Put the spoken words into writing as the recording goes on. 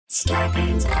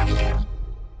Starbane's Avenue.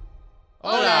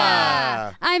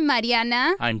 Hola! I'm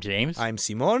Mariana. I'm James. I'm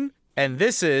Simon, and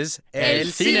this is El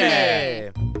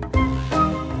Cine.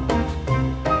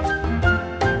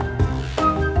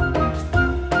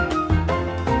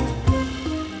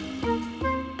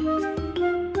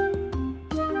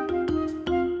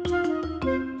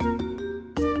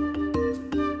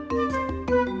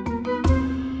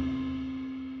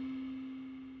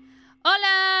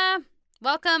 Hola!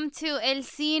 Welcome to El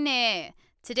Cine.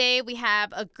 Today we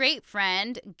have a great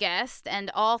friend, guest,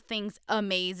 and all things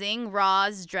amazing,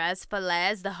 Roz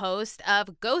Drefalez, the host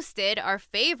of Ghosted, our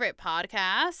favorite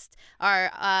podcast, our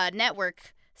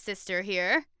network sister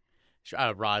here.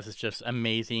 Roz is just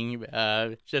amazing,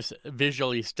 just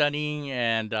visually stunning,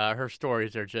 and her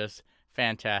stories are just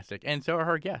fantastic. And so are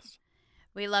her guests.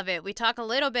 We love it. We talk a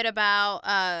little bit about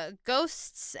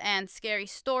ghosts and scary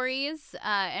stories,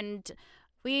 and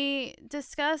we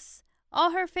discuss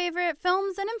all her favorite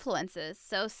films and influences.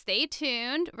 So stay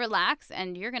tuned, relax,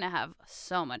 and you're going to have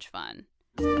so much fun.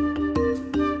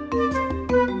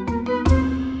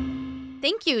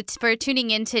 Thank you for tuning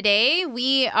in today.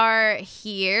 We are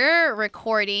here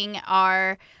recording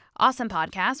our awesome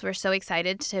podcast. We're so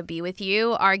excited to be with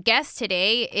you. Our guest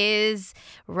today is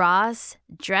Roz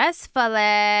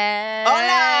Drezfalez.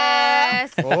 Hola!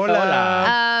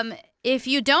 Hola! If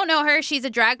you don't know her, she's a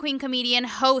drag queen, comedian,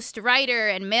 host, writer,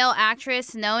 and male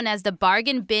actress known as the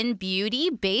Bargain Bin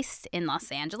Beauty, based in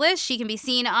Los Angeles. She can be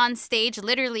seen on stage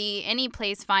literally any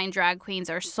place fine drag queens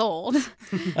are sold.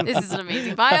 This is an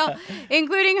amazing bio,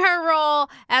 including her role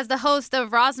as the host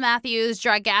of Ross Matthews'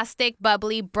 Dragastic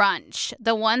Bubbly Brunch,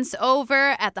 the once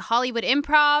over at the Hollywood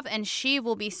Improv, and she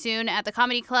will be soon at the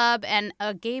Comedy Club and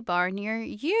a gay bar near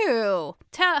you.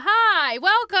 Hi,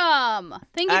 welcome.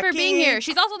 Thank you for being here.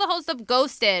 She's also the host of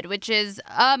Ghosted, which is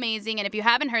amazing, and if you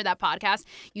haven't heard that podcast,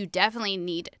 you definitely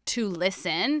need to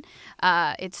listen.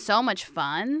 It's so much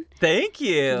fun. Thank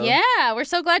you. Yeah, we're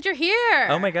so glad you're here.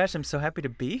 Oh my gosh, I'm so happy to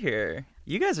be here.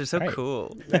 You guys are so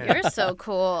cool. You're so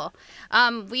cool.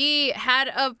 We had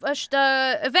a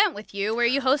event with you where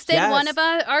you hosted one of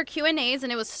our Q&As,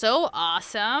 and it was so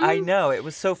awesome. I know. It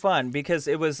was so fun because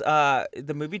it was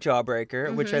the movie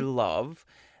Jawbreaker, which I love.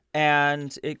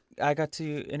 And I got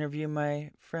to interview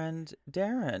my friend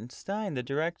Darren Stein, the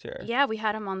director. Yeah, we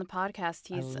had him on the podcast.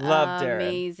 He's love Darren.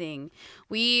 Amazing.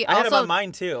 I had him on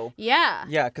mine too. Yeah.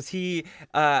 Yeah, because he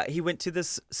went to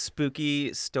this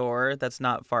spooky store that's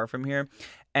not far from here,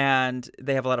 and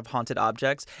they have a lot of haunted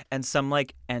objects, and some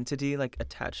entity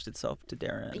attached itself to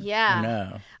Darren. Yeah. Oh,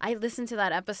 no. I listened to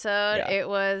that episode. Yeah. It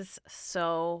was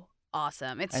so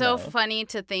awesome. It's so funny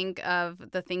to think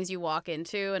of the things you walk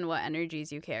into and what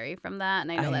energies you carry from that. And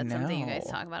I know that's something you guys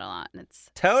talk about a lot, and it's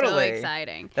so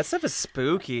exciting. That stuff is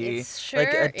spooky. It sure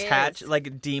is.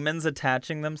 Demons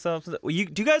attaching themselves. Do you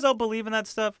guys all believe in that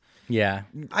stuff? Yeah.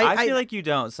 I feel like you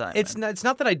don't, Simon. It's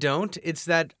not that I don't. It's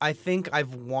that I think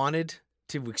I've wanted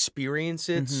to experience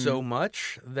it so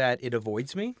much that it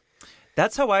avoids me.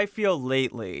 That's how I feel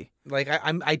lately.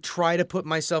 I try to put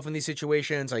myself in these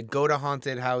situations. I go to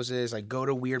haunted houses. I go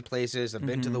to weird places. I've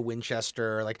been to the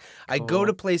Winchester. I go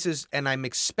to places and I'm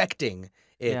expecting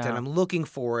it and I'm looking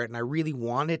for it and I really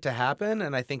want it to happen.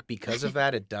 And I think because of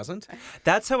that, it doesn't.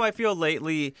 That's how I feel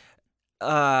lately.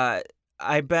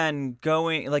 I've been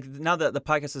going, now that the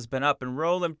podcast has been up and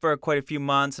rolling for quite a few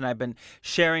months, and I've been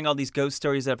sharing all these ghost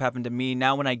stories that have happened to me.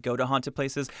 Now when I go to haunted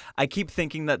places, I keep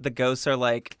thinking that the ghosts are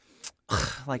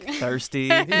thirsty. You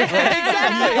want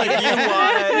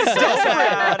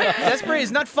it. Desperate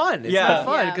is not fun. It's not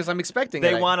fun because I'm expecting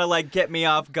they it. want to get me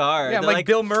off guard. Yeah, I'm like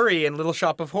Bill Murray in Little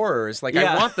Shop of Horrors.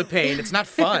 I want the pain. It's not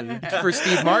fun for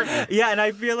Steve Martin. Yeah, and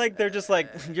I feel like they're just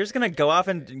you're just going to go off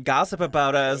and gossip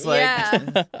about us.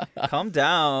 Calm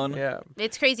down. Yeah.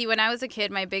 It's crazy. When I was a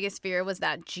kid, my biggest fear was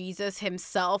that Jesus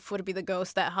himself would be the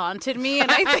ghost that haunted me.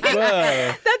 And I think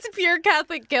that's pure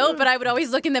Catholic guilt, but I would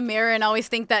always look in the mirror and always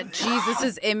think that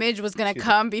Jesus's image was going to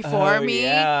come before me.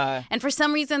 Yeah. And for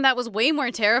some reason, that was way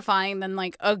more terrifying than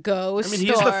a ghost. I mean,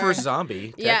 he's the first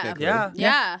zombie, technically.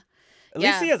 Yeah. At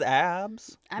least he has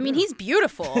abs. I mean, he's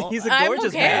beautiful. He's a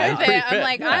gorgeous man. man.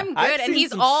 I'm good. I've And seen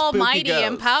he's some almighty spooky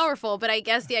and ghosts. powerful. But I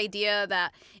guess the idea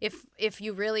that if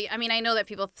you really, I know that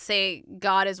people say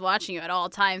God is watching you at all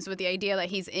times, but the idea that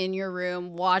he's in your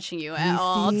room watching you at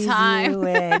all times.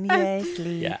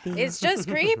 It's just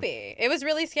creepy. It was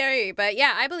really scary. But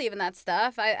yeah, I believe in that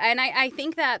stuff. I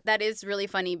think that is really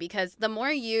funny because the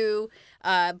more you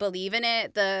believe in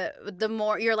it, the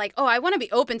more you're like, oh, I want to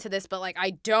be open to this, but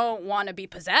I don't want to be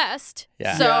possessed.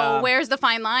 Yeah. So where's the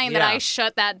fine line that I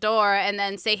shut that door and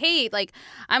then say, hey, like,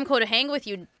 I'm cool to hang with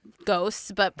you,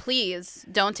 ghosts, but please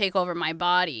don't take over my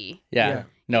body. Yeah.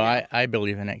 No, I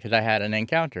believe in it because I had an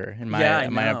encounter in my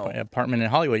apartment in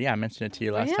Hollywood. Yeah, I mentioned it to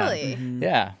you last time. Really? Mm-hmm.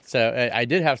 Yeah. So I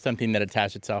did have something that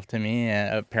attached itself to me.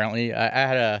 And apparently, I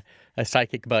had a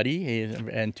psychic buddy. He's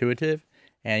intuitive.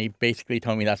 And he basically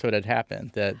told me that's what had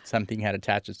happened, that something had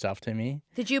attached itself to me.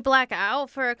 Did you black out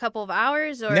for a couple of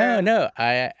hours? Or No.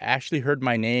 I actually heard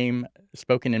my name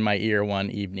spoken in my ear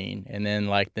one evening. And then,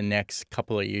 like, the next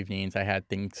couple of evenings, I had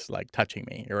things, like, touching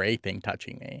me or a thing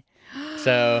touching me.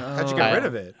 So how'd you get rid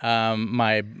of it?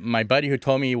 My buddy who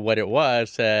told me what it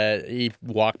was, he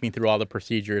walked me through all the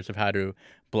procedures of how to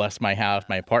bless my house,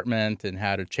 my apartment, and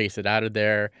how to chase it out of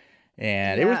there.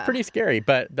 And it was pretty scary.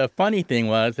 But the funny thing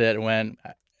was that when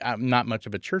I'm not much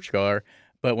of a churchgoer,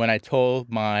 but when I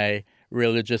told my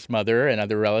religious mother and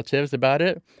other relatives about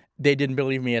it, they didn't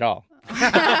believe me at all.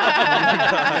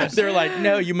 They're like,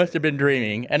 no, you must have been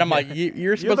dreaming. And I'm like,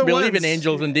 you're supposed to believe in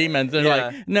angels and demons. And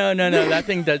they're like, no,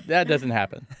 that doesn't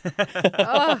happen.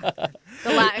 The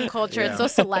Latin culture, it's so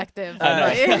selective.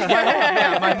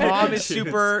 My mom is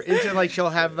super into, like, she'll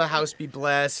have the house be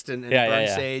blessed and burn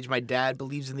sage. My dad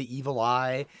believes in the evil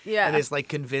eye. Yeah. And is, like,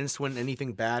 convinced when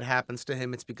anything bad happens to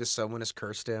him, it's because someone has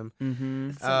cursed him.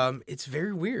 Mm-hmm. It's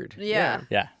very weird. Yeah.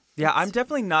 Yeah, I'm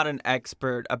definitely not an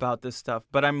expert about this stuff,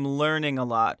 but I'm learning a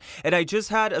lot. And I just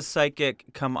had a psychic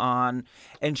come on,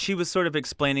 and she was sort of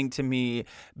explaining to me,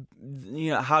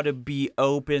 how to be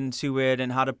open to it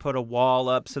and how to put a wall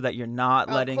up so that you're not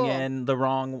letting in the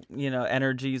wrong,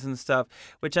 energies and stuff,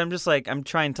 which I'm just like, I'm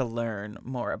trying to learn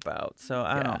more about. So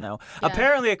I don't know. Yeah.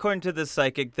 Apparently, according to this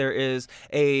psychic, there is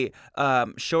a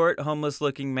short,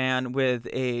 homeless-looking man with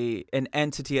an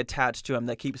entity attached to him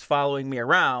that keeps following me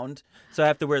around. So I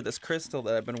have to wear this crystal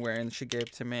that I've been wearing she gave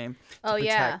to me to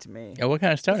protect me. Yeah, what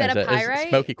kind of stone is that it? pyrite? Is it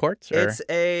smoky quartz? Or? It's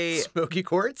a... Smoky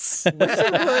quartz?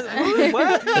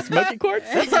 What? Smoky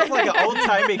quartz? That sounds like an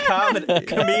old-timey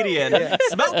comedian. Yeah.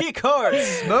 Smoky quartz!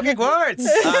 Smoky quartz!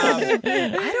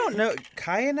 I don't know.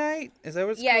 Kyanite? Is that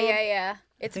what it's called? Yeah.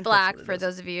 It's black for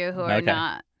those of you who are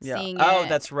not seeing it. Oh,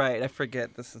 that's right. I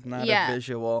forget. This is not a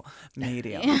visual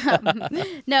medium.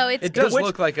 No, it does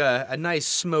look like a nice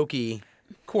smoky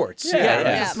quartz. It's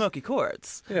a smoky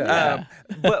quartz. Yeah.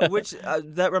 But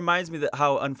that reminds me that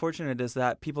how unfortunate it is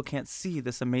that people can't see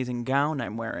this amazing gown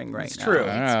I'm wearing right now. It's true.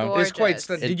 It's gorgeous.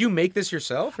 Did you make this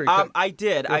yourself? Or I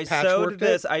did. I sewed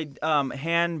this. I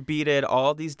hand beaded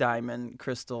all these diamond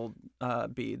crystal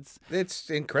beads. It's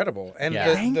incredible. And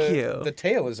Thank you. The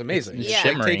tail is amazing. It's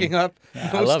like taking up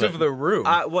most of the room.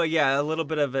 A little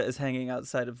bit of it is hanging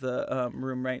outside of the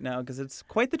room right now because it's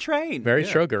quite the train. Very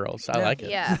showgirls. I like it.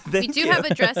 Yeah. We do have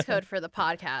a dress code for the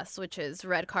podcast, which is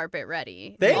red carpet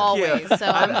ready. Thank always. you. So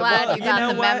I'm glad you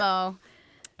got the memo.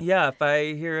 Yeah, if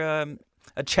I hear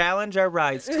a challenge, I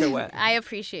rise to it. I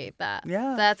appreciate that.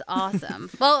 Yeah. That's awesome.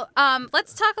 Well,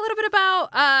 let's talk a little bit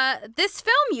about this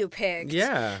film you picked.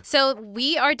 Yeah. So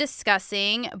we are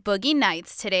discussing Boogie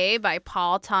Nights today by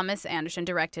Paul Thomas Anderson,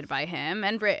 directed by him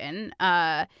and written.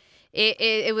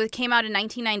 It came out in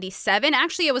 1997.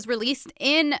 Actually, it was released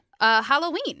in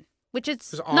Halloween. Which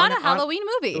is not a Halloween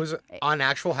movie. It was on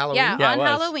actual Halloween? Yeah, on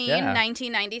Halloween,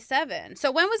 1997.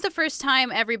 So when was the first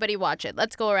time everybody watched it?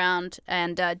 Let's go around.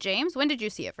 And James, when did you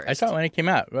see it first? I saw it when it came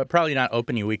out. Probably not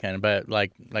opening weekend, but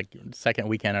like second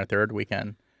weekend or third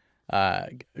weekend.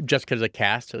 Just because of the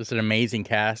cast. It was an amazing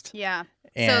cast. Yeah.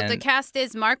 And so the cast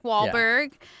is Mark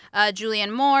Wahlberg,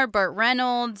 Julianne Moore, Burt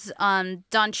Reynolds,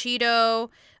 Don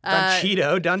Cheadle. Don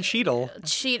Cheadle.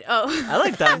 I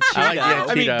like Don Cheadle.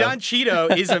 I mean, Don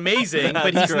Cheadle is amazing,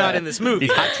 but he's not in this movie.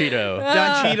 He's hot Cheeto.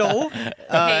 Don Cheadle,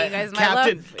 hey, you guys,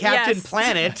 Captain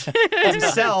Planet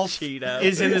himself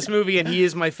is in this movie, and he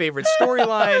is my favorite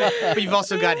storyline. But you've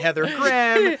also got Heather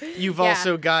Graham. You've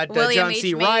also got John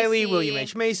C. Reilly, William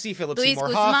H. Macy, Philip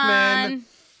Seymour Hoffman.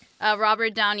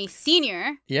 Robert Downey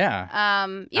Sr.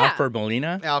 Yeah. Alfred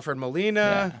Molina.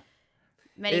 Yeah.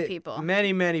 Many people.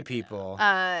 Many people.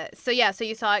 So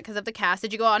you saw it because of the cast.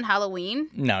 Did you go on Halloween?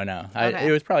 No. Okay.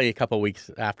 It was probably a couple weeks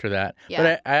after that.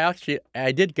 Yeah. But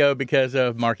I did go because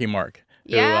of Marky Mark.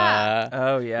 Who,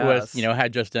 was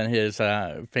had just done his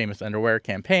famous underwear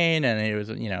campaign, and he was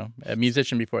a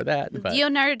musician before that. But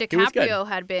Leonardo DiCaprio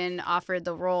had been offered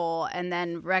the role, and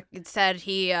then said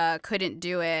he couldn't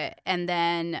do it, and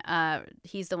then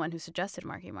he's the one who suggested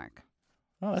Marky Mark.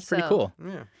 Oh, that's pretty cool.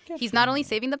 Yeah. He's not only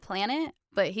saving the planet,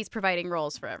 but he's providing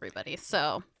roles for everybody.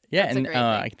 So yeah, that's and a great thing.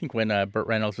 I think when Burt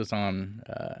Reynolds was on,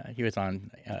 he was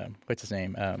on what's his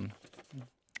name?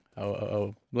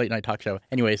 late night talk show.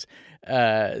 Anyways,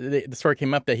 the story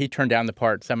came up that he turned down the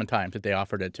part 7 times that they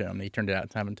offered it to him. He turned it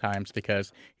out 7 times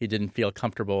because he didn't feel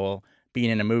comfortable being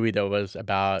in a movie that was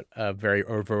about a very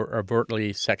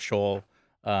overtly sexual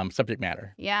subject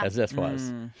matter, as this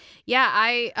was. Yeah,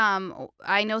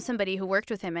 I know somebody who worked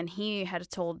with him, and he had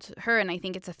told her, and I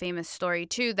think it's a famous story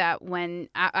too, that when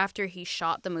after he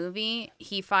shot the movie,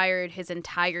 he fired his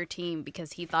entire team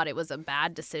because he thought it was a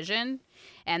bad decision,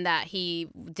 and that he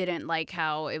didn't like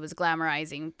how it was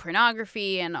glamorizing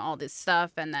pornography and all this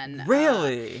stuff, and then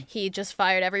he just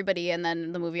fired everybody, and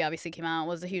then the movie obviously came out,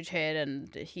 was a huge hit,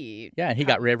 and he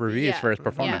got rave reviews for his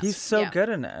performance. He's so good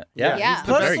in it. He's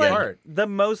Plus, very good.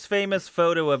 the most famous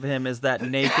photo of him is that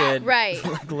naked,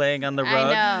 laying on the rug.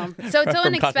 I know. So it's so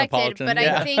unexpected, Cosmopolitan, but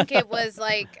I think it was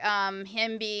like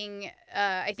him being.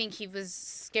 I think he was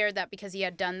scared that because he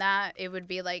had done that, it would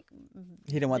be like.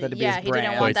 He didn't want that to be his brand. Yeah, he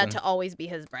didn't want that to always be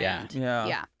his brand.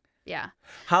 Yeah.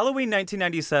 Halloween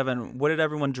 1997. What did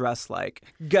everyone dress like?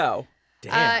 Go.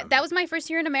 Damn. That was my first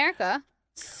year in America.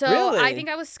 So Really? I think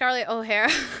I was Scarlett O'Hara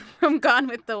from Gone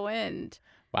with the Wind.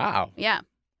 Wow. Yeah.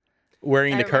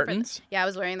 Wearing the I remember- curtains? Yeah, I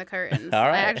was wearing the curtains. All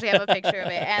right. I actually have a picture of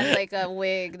it and like a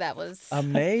wig that was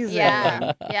Amazing.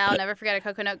 Yeah. I'll never forget it.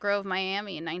 Coconut Grove,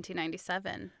 Miami in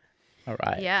 1997. All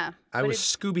right. Yeah. I was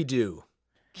Scooby-Doo.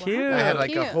 Cute. I had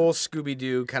like Cute. a whole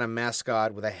Scooby-Doo kind of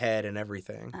mascot with a head and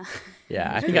everything.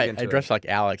 Yeah, I think Big I into dressed like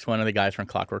Alex, one of the guys from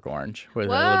Clockwork Orange, with a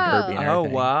Whoa. little derby and Oh,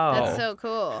 everything. wow. That's so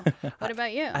cool. What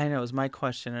about you? I know, it was my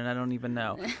question, and I don't even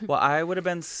know. Well, I would have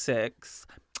been 6.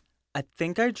 I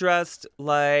think I dressed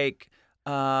like,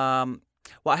 well,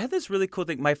 I had this really cool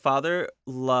thing. My father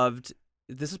loved,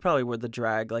 this is probably where the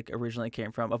drag like originally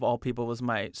came from, of all people, was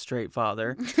my straight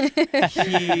father.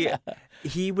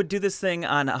 He would do this thing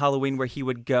on Halloween where he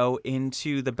would go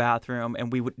into the bathroom,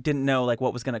 and we didn't know like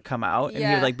what was going to come out, and he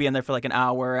would like be in there for like an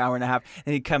hour and a half,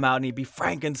 and he'd come out and he'd be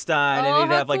Frankenstein, and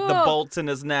he'd have like the bolts in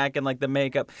his neck and like the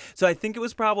makeup. So I think it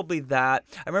was probably that.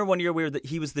 I remember one year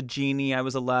he was the genie, I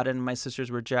was Aladdin, and my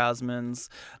sisters were Jasmine's.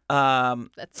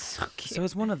 That's so cute. So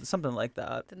it was something like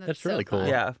that. That's really cool.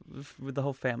 Yeah, with the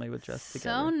whole family would dress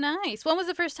together. So nice. When was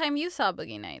the first time you saw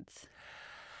Boogie Nights?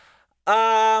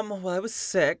 Well, I was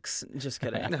 6. Just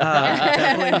kidding.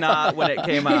 Definitely not when it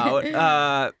came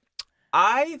out.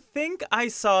 I think I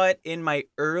saw it in my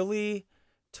early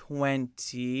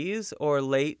 20s or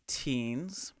late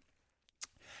teens.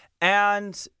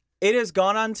 And it has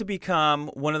gone on to become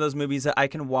one of those movies that I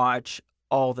can watch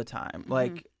all the time.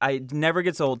 Like, it never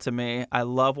gets old to me. I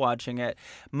love watching it.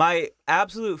 My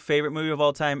absolute favorite movie of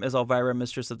all time is Elvira,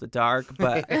 Mistress of the Dark,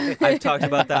 but I've talked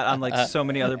about that on like so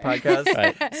many other podcasts.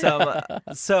 Right.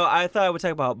 So I thought I would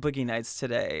talk about Boogie Nights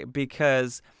today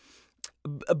because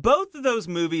both of those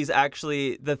movies,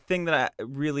 actually, the thing that I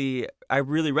really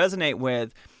resonate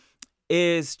with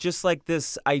is just like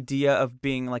this idea of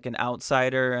being like an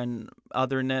outsider and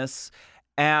otherness.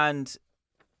 And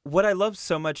what I love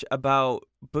so much about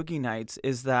Boogie Nights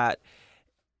is that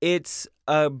it's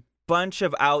a bunch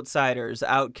of outsiders,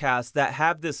 outcasts that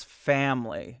have this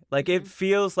family. Like, it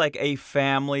feels like a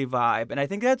family vibe. And I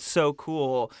think that's so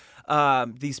cool.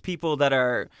 These people that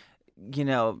are,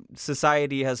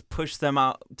 society has pushed them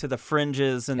out to the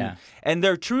fringes, and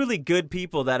they're truly good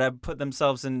people that have put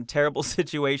themselves in terrible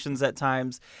situations at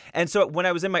times. And so when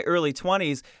I was in my early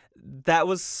 20s, that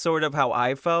was sort of how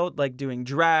I felt, like doing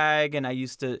drag, and I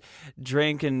used to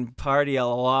drink and party a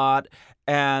lot.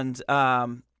 And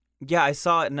I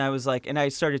saw it, and I was like, and I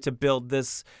started to build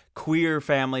this queer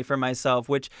family for myself,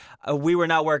 which we were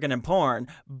not working in porn,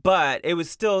 but it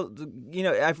was still,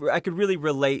 I could really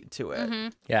relate to it. Mm-hmm.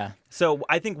 Yeah. So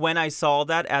I think when I saw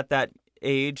that at that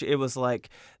age, it was like,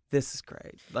 this is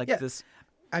great. Like this.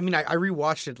 I mean, I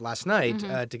rewatched it last night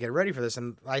to get ready for this,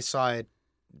 and I saw it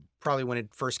probably when it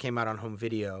first came out on home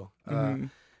video because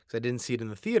I didn't see it in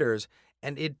the theaters,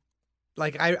 and it.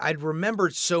 Like, I'd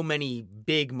remembered so many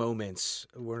big moments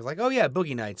where, like, oh, yeah,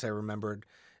 Boogie Nights. I remembered,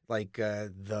 like,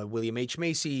 the William H.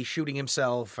 Macy shooting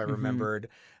himself. I remembered,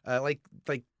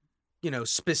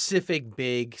 specific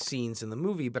big scenes in the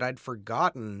movie. But I'd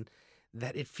forgotten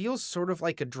that it feels sort of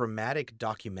like a dramatic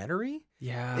documentary.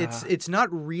 Yeah. It's not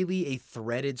really a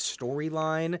threaded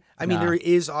storyline. I mean, there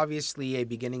is obviously a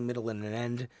beginning, middle, and an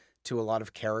end to a lot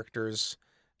of characters.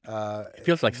 It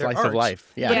feels like slice arcs. of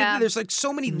life. Yeah. Yeah. There's like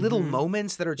so many little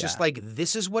moments that are just like,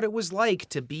 this is what it was like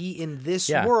to be in this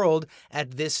world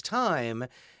at this time.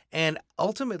 And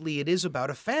ultimately, it is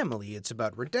about a family. It's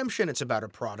about redemption. It's about a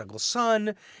prodigal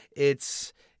son.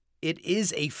 It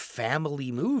is a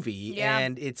family movie. Yeah.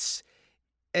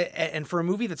 And for a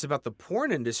movie that's about the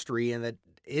porn industry and that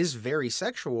is very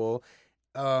sexual,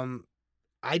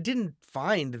 I didn't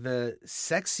find the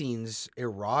sex scenes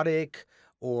erotic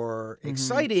or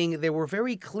exciting. They were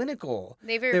very clinical.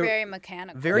 They were very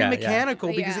mechanical. Very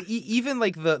mechanical because Yeah. even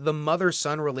like the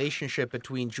mother-son relationship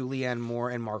between Julianne Moore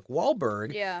and Mark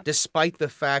Wahlberg, despite the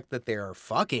fact that they're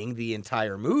fucking the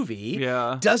entire movie,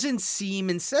 doesn't seem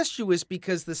incestuous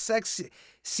because the sex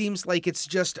seems like it's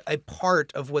just a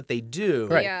part of what they do.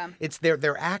 Right. Yeah. It's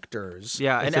they're actors.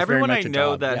 Yeah, It's and just very everyone much I a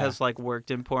know job, that yeah. has like worked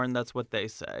in porn, that's what they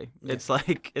say. It's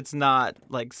like it's not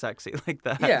like sexy like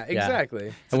that. Yeah,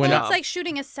 exactly. And when Well, it's like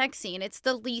shooting a sex scene. It's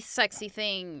the least sexy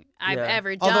thing I've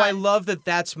ever done. Although I love that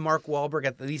that's Mark Wahlberg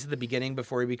at least at the beginning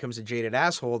before he becomes a jaded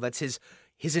asshole. That's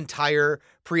his entire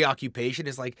preoccupation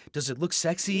is like, does it look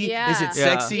sexy? Yeah. Is it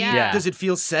sexy? Yeah. Does it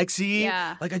feel sexy?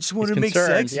 Yeah. Like I just want He's to make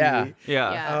concerned, sexy. yeah.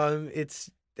 Yeah.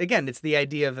 It's the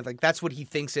idea of like that's what he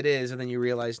thinks it is, and then you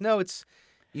realize no, it's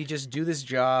you just do this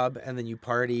job and then you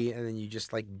party and then you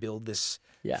just like build this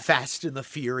Fast and the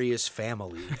Furious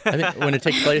family. I think when it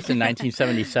takes place in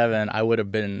 1977, I would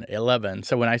have been 11.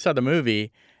 So when I saw the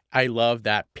movie, I loved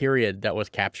that period that was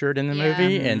captured in the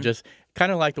movie, and just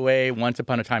kind of like the way Once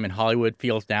Upon a Time in Hollywood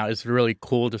feels now. It's really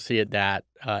cool to see it that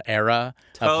era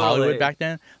of Hollywood back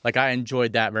then. Like I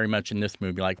enjoyed that very much in this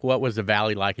movie. Like what was the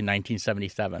Valley like in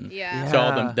 1977? Yeah.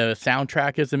 So the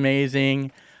soundtrack is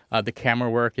amazing. The camera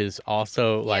work is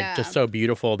also like just so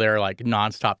beautiful. There are like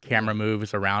nonstop camera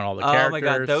moves around all the characters. Oh my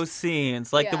god, those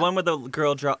scenes! Like the one where the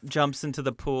girl jumps into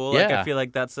the pool. Like I feel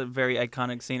like that's a very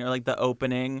iconic scene. Or like the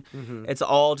opening, it's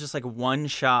all just like one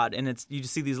shot, and you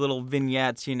just see these little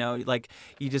vignettes. You know, like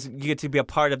you get to be a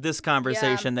part of this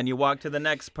conversation. Then you walk to the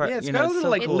next part. Yeah, it's you got know, a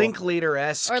little like cool.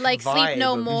 Linklater-esque or like vibe Sleep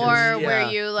No of More, just-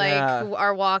 where you like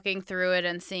are walking through it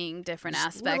and seeing different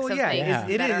aspects of things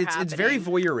it that are is. It's very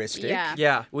happening. voyeuristic.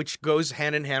 Yeah. Which goes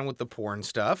hand in hand with the porn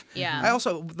stuff. Yeah. I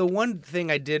also, the one thing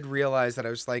I did realize that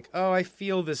I was like, oh, I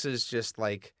feel this is just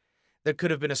like, there could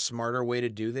have been a smarter way to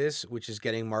do this, which is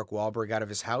getting Mark Wahlberg out of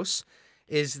his house,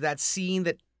 is that scene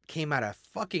that came out of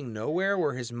fucking nowhere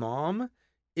where his mom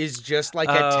is just like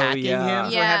attacking him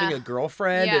for having a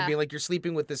girlfriend and being like, you're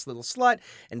sleeping with this little slut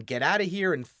and get out of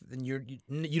here and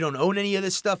you don't own any of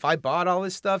this stuff. I bought all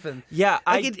this stuff. And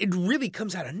it really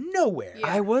comes out of nowhere.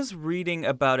 I was reading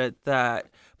about it that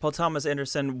Paul Thomas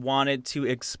Anderson wanted to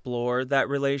explore that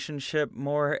relationship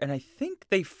more, and I think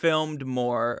they filmed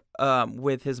more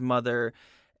with his mother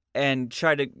and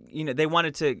tried to, they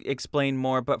wanted to explain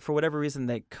more, but for whatever reason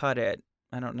they cut it.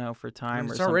 I don't know, for time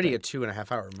or something. It's already a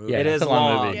 2.5-hour movie. Yeah, it is it's a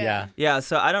long long. movie. Yeah. Yeah,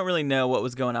 so I don't really know what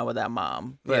was going on with that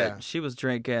mom, but she was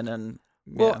drinking and.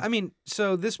 Well, I mean,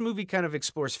 so this movie kind of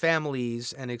explores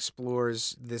families and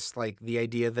explores this, like, the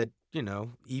idea that,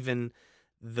 even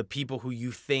the people who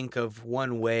you think of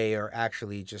one way are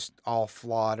actually just all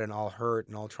flawed and all hurt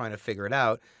and all trying to figure it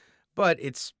out. But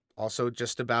it's also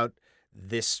just about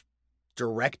this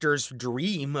director's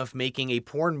dream of making a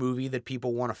porn movie that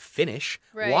people want to finish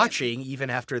watching even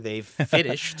after they've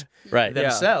finished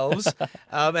themselves.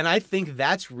 And I think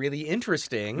that's really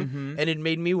interesting. And it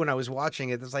made me, when I was watching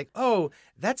it, it's like, oh,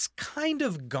 that's kind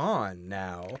of gone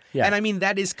now. Yeah. And I mean,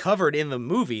 that is covered in the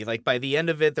movie. Like by the end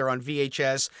of it, they're on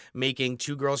VHS making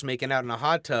two girls making out in a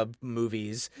hot tub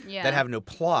movies that have no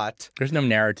plot. There's no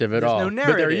narrative at all. No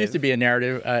narrative. But there used to be a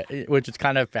narrative, which is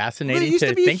kind of fascinating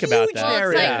to be think about that.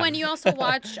 Well, it's like when you also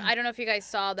watch, I don't know if you guys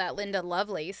saw that Linda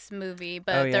Lovelace movie,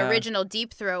 but the original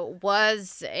Deep Throat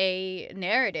was a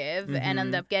narrative and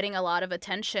ended up getting a lot of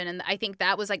attention. And I think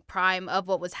that was like prime of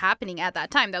what was happening at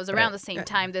that time. That was around the same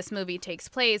time this movie takes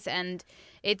place. And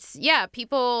it's,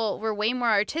 people were way more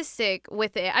artistic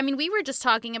with it. I mean, we were just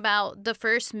talking about the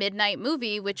first Midnight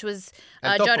movie, which was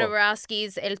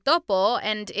Jodorowsky's El Topo,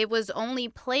 and it was only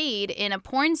played in a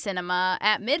porn cinema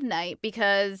at midnight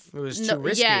because it was too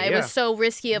risky. It was so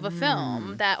risky of a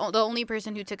film that the only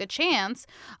person who took a chance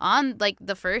on like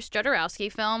the first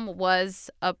Jodorowsky film was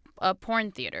a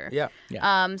porn theater. Yeah.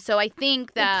 So I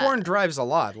think that porn drives a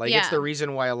lot. Like it's the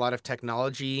reason why a lot of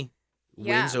technology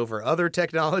wins over other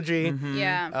technology.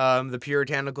 The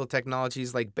puritanical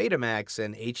technologies like Betamax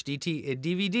and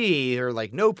DVD are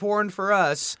like no porn for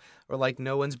us, or like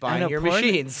no one's buying your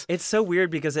machines. It's so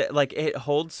weird because it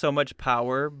holds so much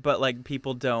power, but like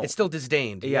people don't. It's still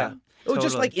disdained. Yeah. Oh,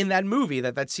 just like in that movie,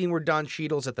 that scene where Don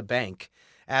Cheadle's at the bank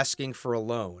asking for a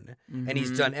loan, and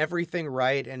he's done everything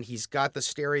right, and he's got the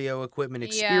stereo equipment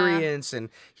experience, and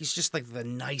he's just like the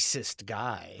nicest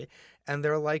guy. And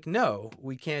they're like, no,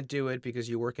 we can't do it because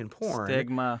you work in porn.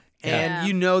 Stigma. And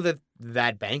you know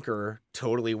that banker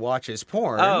totally watches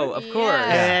porn. Oh, of course.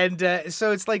 And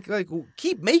so it's like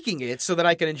keep making it so that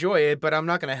I can enjoy it, but I'm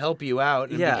not going to help you out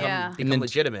and become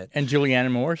legitimate. And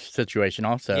Julianne Moore's situation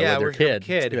also with her kid.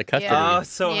 The custody. Oh,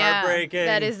 so heartbreaking.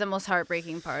 That is the most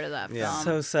heartbreaking part of that film.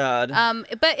 So sad.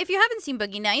 But if you haven't seen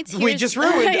Boogie Nights, we just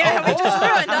ruined we just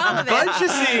ruined all of it. Bunch of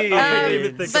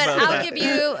scenes. But I'll give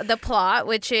you the plot,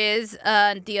 which is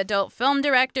the adult film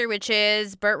director, which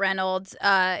is Burt Reynolds,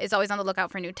 is always on the lookout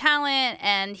for new talent,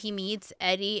 and he meets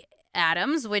Eddie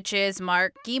Adams, which is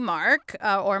Marky Mark,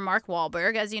 or Mark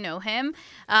Wahlberg, as you know him.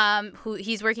 Who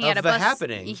he's working at a bus.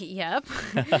 Happening. Yep.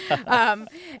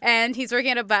 And he's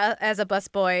working as a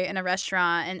busboy in a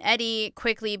restaurant. And Eddie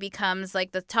quickly becomes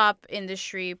like the top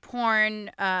industry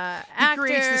porn actor. He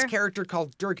creates this character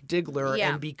called Dirk Diggler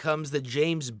and becomes the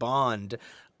James Bond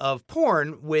of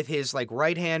porn with his like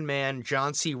right-hand man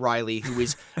John C. Reilly, who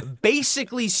is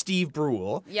basically Steve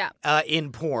Brule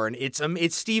in porn. It's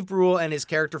Steve Brule and his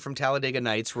character from Talladega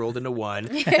Nights rolled into one.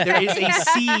 There is a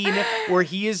scene where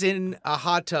he is in a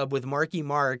hot tub with Marky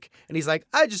Mark and he's like,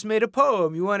 I just made a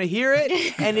poem. You want to hear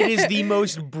it? And it is the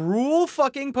most Brule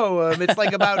fucking poem. It's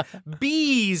like about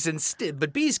bees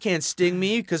but bees can't sting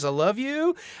me because I love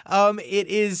you. It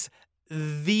is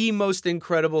the most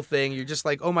incredible thing. You're just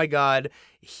like, oh my God,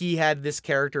 he had this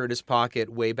character in his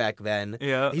pocket way back then.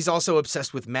 Yeah. He's also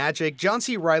obsessed with magic. John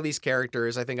C. Reilly's character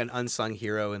is, I think, an unsung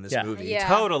hero in this movie. Yeah,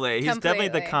 totally. He's definitely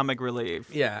the comic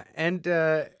relief. Yeah. And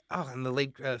the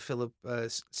late Philip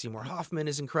Seymour Hoffman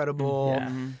is incredible.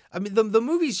 Yeah. I mean, the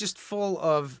movie's just full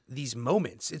of these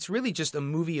moments. It's really just a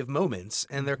movie of moments,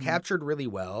 and they're captured really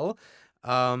well.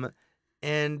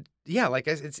 And yeah, like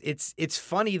it's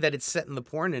funny that it's set in the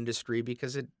porn industry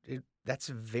because that's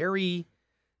very.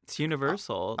 It's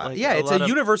universal. It's a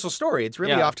universal story. It's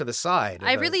really off to the side.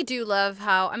 I really do love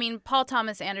how, Paul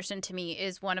Thomas Anderson to me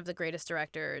is one of the greatest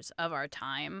directors of our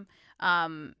time.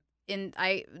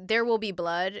 There Will Be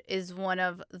Blood is one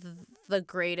of the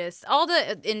greatest. All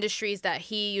the industries that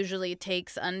he usually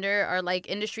takes under are like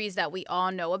industries that we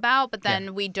all know about, but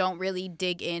then we don't really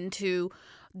dig into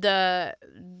the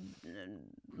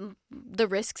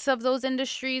risks of those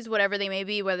industries, whatever they may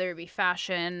be, whether it be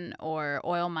fashion or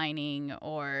oil mining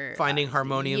or finding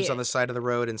harmoniums on the side of the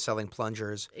road and selling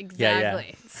plungers.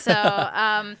 Exactly. So,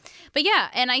 but yeah,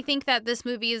 and I think that this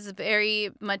movie is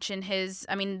very much in his.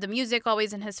 The music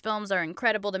always in his films are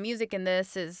incredible. The music in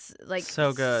this is like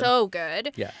so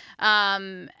good. Yeah.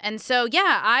 And so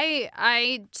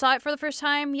I saw it for the first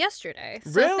time yesterday.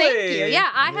 So really? Thank you. Yeah,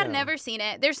 I had never seen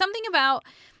it. There's something about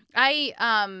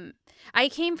I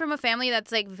came from a family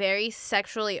that's like very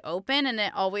sexually open, and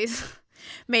it always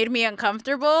made me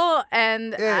uncomfortable.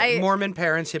 And Mormon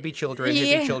parents, hippie children,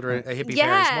 hippie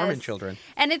parents, Mormon children.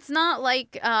 And it's not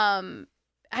like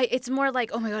it's more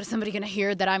like, oh my God, is somebody going to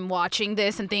hear that I'm watching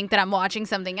this and think that I'm watching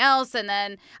something else? And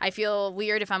then I feel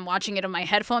weird if I'm watching it on my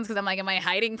headphones because I'm like, am I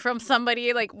hiding from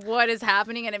somebody? Like, what is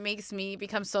happening? And it makes me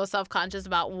become so self-conscious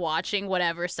about watching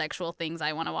whatever sexual things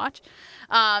I want to watch.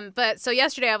 But so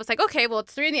yesterday I was like, okay, well,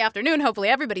 it's 3 p.m. Hopefully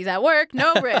everybody's at work.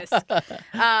 No risk.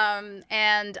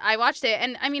 And I watched it.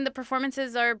 And the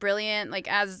performances are brilliant, like,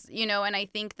 as you know, and I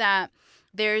think that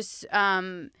there's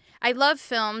I love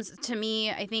films. To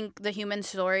me, I think the human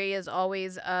story is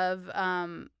always of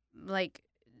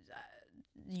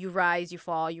you rise, you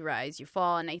fall, you rise, you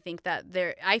fall. And I think that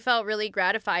I felt really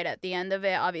gratified at the end of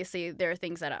it. Obviously, there are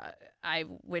things that I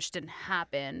wish didn't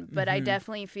happen, but I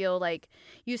definitely feel like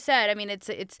you said,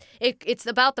 it's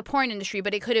about the porn industry,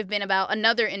 but it could have been about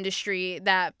another industry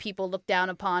that people look down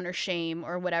upon or shame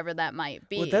or whatever that might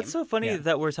be. Well, that's so funny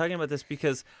that we're talking about this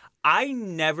because I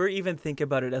never even think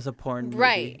about it as a porn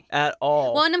movie at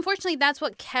all. Well, and unfortunately, that's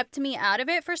what kept me out of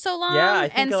it for so long. Yeah, I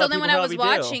think so then when I was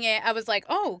watching it, I was like,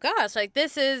 oh gosh, like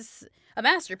this is a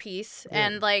masterpiece,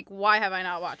 and like, why have I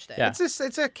not watched it? Yeah.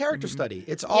 It's a character study.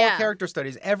 It's all character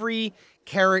studies. Every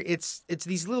character, it's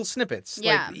these little snippets.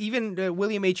 Yeah. Like even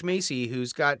William H. Macy,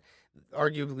 who's got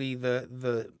arguably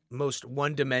the most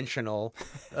one-dimensional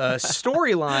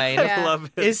storyline, I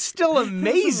love it. is still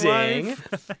amazing.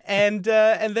 And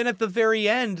then at the very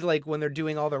end, like when they're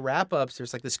doing all the wrap-ups,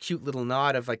 there's like this cute little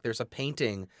nod of like there's a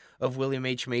painting of William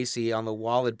H. Macy on the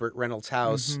wall at Burt Reynolds'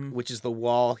 house, which is the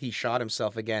wall he shot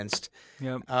himself against.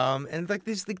 Yep. And like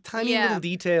these tiny little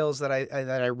details that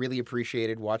I really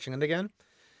appreciated watching it again.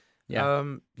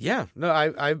 Yeah.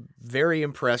 I'm very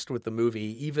impressed with the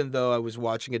movie, even though I was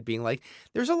watching it being like,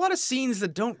 there's a lot of scenes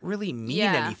that don't really mean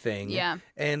anything. Yeah.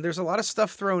 And there's a lot of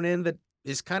stuff thrown in that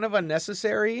is kind of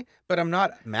unnecessary, but I'm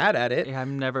not mad at it. Yeah,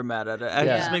 I'm never mad at it. It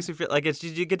just makes me feel like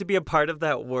you get to be a part of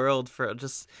that world for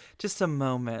just a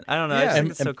moment. I don't know. I just think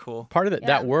it's so cool. Part of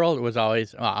that world was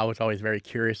always, I was always very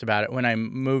curious about it. When I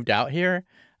moved out here,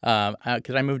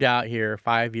 because I moved out here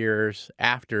 5 years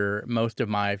after most of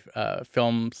my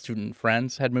film student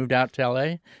friends had moved out to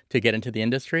LA to get into the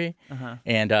industry.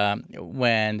 And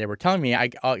when they were telling me, I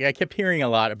kept hearing a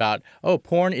lot about,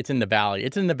 porn, it's in the valley.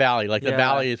 It's in the valley. Like the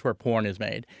valley is where porn is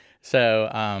made. So,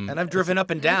 and I've driven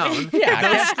up and down those streets.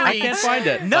 I can't find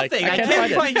it. Nothing. Like, I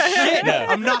can't find shit. No.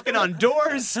 I'm knocking on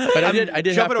doors. But I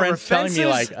did have friends telling me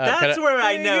like, that's where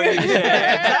I know you.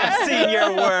 I've seen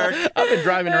your work. I've been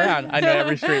driving around. I know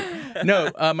every street.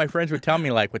 No, my friends would tell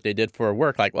me like what they did for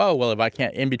work. Like, well, if I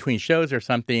can't in between shows or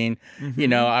something,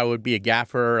 I would be a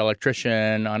gaffer,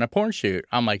 electrician on a porn shoot.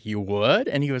 I'm like, you would?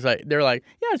 And he was like, they're like,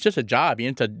 yeah, it's just a job.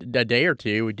 It's a day or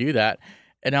two. We do that.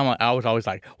 And I was always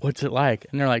like, what's it like?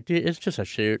 And they're like, dude, it's just a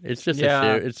shoot. It's just a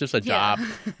shoot. It's just a job.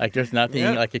 Like, there's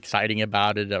nothing like exciting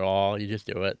about it at all. You just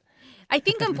do it. I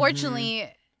think, unfortunately,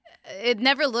 it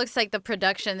never looks like the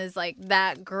production is like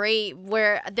that great.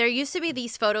 Where there used to be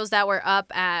these photos that were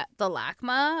up at the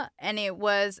LACMA, and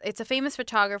it's a famous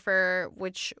photographer,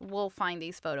 which we'll find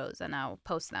these photos and I'll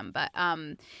post them. But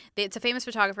it's a famous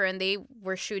photographer, and they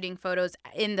were shooting photos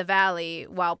in the valley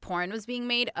while porn was being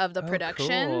made of the productions.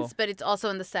 Cool. But it's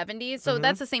also in the 70s, so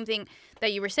that's the same thing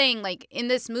that you were saying. Like in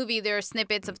this movie, there are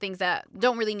snippets of things that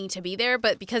don't really need to be there,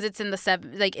 but because it's in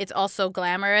the it's also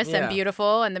glamorous and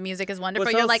beautiful, and the music is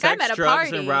wonderful. You're like, I'm at a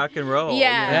party. And rock and roll.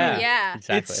 Yeah.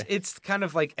 Exactly. It's kind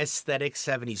of like aesthetic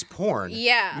 70s porn.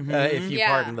 Yeah. If you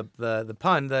pardon the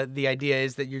pun, the idea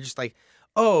is that you're just like,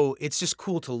 oh, it's just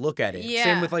cool to look at it. Yeah.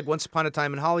 Same with like Once Upon a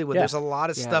Time in Hollywood. There's a lot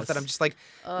of stuff that I'm just like,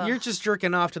 you're just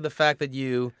jerking off to the fact that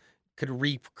you could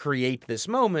recreate this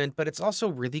moment, but it's also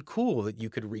really cool that you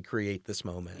could recreate this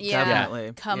moment. Yeah,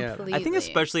 definitely. Completely. I think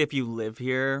especially if you live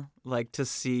here, like to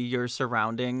see your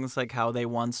surroundings, like how they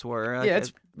once were. Like,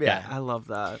 I love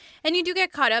that. And you do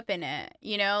get caught up in it,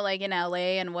 like in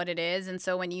LA and what it is. And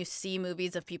so when you see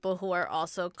movies of people who are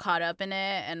also caught up in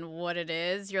it and what it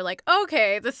is, you're like,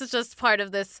 okay, this is just part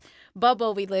of this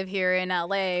bubble we live here in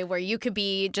LA, where you could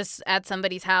be just at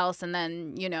somebody's house and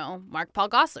then, Mark Paul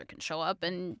Gosselaar can show up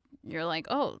and you're like,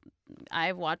 oh,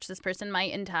 I've watched this person my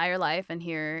entire life, and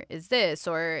here is this.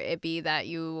 Or it be that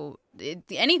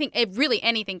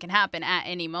anything can happen at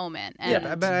any moment.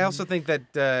 And but I also think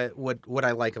that what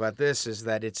I like about this is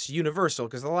that it's universal,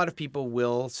 because a lot of people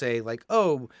will say like,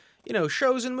 oh,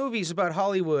 shows and movies about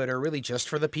Hollywood are really just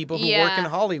for the people who work in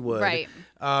Hollywood. Right.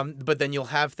 But then you'll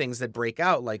have things that break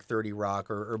out like 30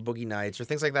 Rock or Boogie Nights or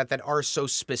things like that are so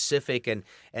specific and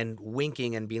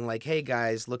winking and being like, hey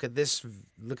guys, look at this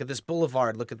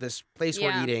boulevard, look at this place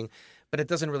we're eating. But it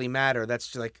doesn't really matter.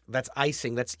 That's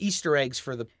icing. That's Easter eggs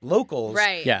for the locals,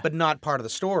 right? But not part of the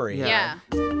story. Yeah.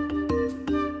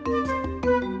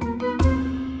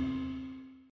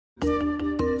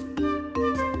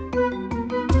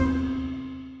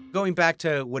 Going back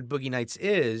to what Boogie Nights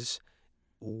is,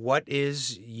 what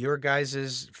is your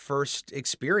guys' first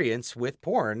experience with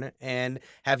porn? And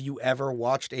have you ever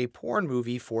watched a porn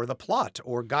movie for the plot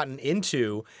or gotten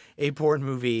into a porn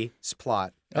movie's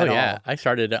plot? Oh, yeah. I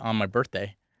started on my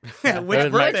birthday.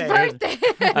 Which birthday? I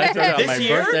started on my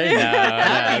year? birthday. No,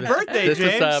 Happy birthday, this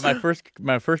James. was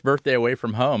my first birthday away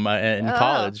from home in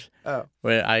college. Oh.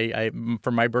 When I for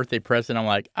my birthday present, I'm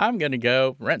like, I'm gonna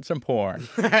go rent some porn,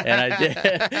 and I did.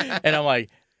 And I'm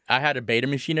like, I had a beta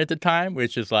machine at the time,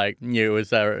 which is like, it was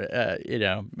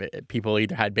people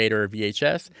either had beta or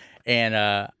VHS, and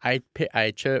I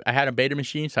had a beta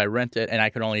machine, so I rented, and I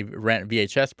could only rent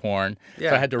VHS porn, so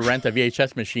I had to rent a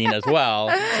VHS machine as well.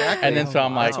 Exactly. And then so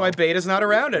I'm like, that's why beta's not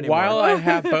around anymore. While I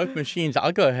have both machines,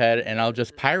 I'll go ahead and I'll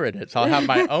just pirate it. So I'll have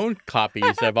my own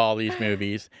copies of all these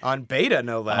movies on beta,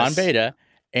 no less. On beta.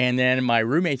 And then my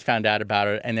roommates found out about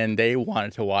it, and then they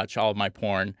wanted to watch all of my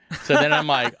porn. So then I'm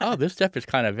like, oh, this stuff is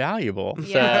kind of valuable.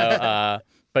 Yeah.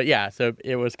 So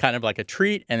it was kind of like a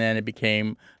treat, and then it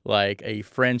became like a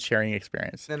friend sharing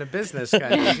experience. And a business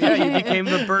kind of. Yeah, you became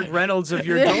the Burt Reynolds of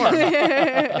your dorm.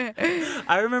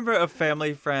 I remember a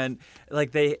family friend,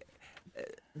 like they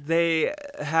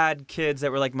had kids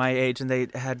that were like my age, and they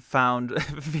had found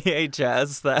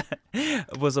VHS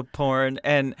that was a porn,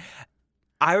 and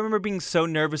I remember being so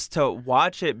nervous to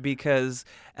watch it because,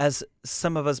 as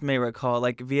some of us may recall,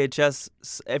 like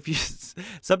VHS, if you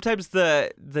sometimes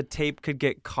the tape could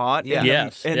get caught in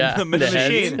the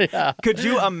machine. Yeah. Could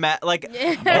you imagine? Like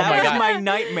that was my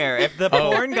nightmare. If the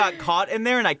porn got caught in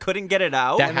there and I couldn't get it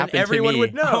out, that happened everyone to me.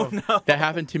 would know. Oh, no. That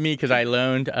happened to me because I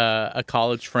loaned a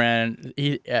college friend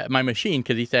my machine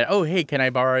because he said, "Oh, hey, can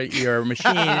I borrow your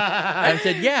machine?" I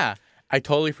said, "Yeah." I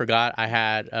totally forgot I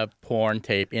had a porn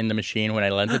tape in the machine when I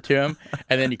lent it to him.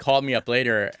 And then he called me up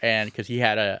later and because he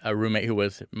had a roommate who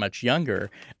was much younger.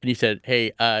 And he said,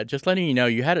 "Hey, just letting you know,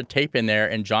 you had a tape in there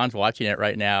and John's watching it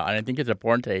right now. And I think it's a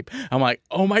porn tape." I'm like,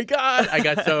 "Oh my God." I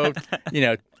got so,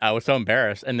 I was so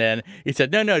embarrassed. And then he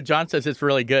said, No, John says it's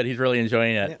really good. He's really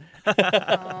enjoying it.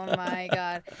 Oh my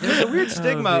God. There's a weird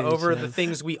stigma over the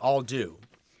things we all do.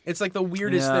 It's like the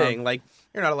weirdest thing. Like,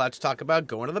 you're not allowed to talk about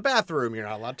going to the bathroom. You're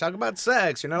not allowed to talk about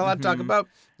sex. You're not allowed to talk about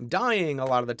dying a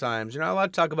lot of the times. You're not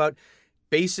allowed to talk about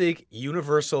basic,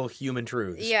 universal human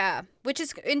truths. Yeah, which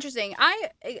is interesting.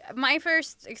 My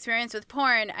first experience with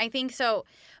porn, I think so.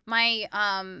 My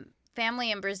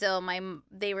family in Brazil,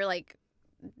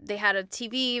 they had a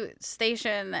TV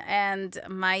station, and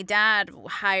my dad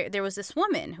hired. There was this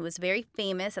woman who was very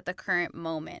famous at the current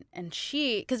moment, and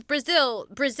because Brazil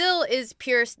is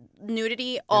pure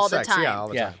nudity all the time. Yeah, all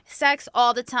the time. Sex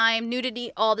all the time,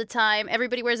 nudity all the time.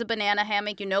 Everybody wears a banana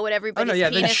hammock. You know what everybody's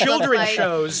penis the looks children like.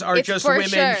 shows are It's just for women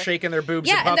sure. shaking their boobs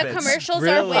Yeah, and puppets. and the commercials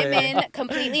Really? are women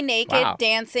completely naked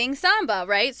dancing samba,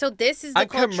 right? So this is the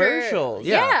culture. Commercials?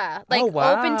 Yeah, like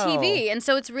wow. open TV. And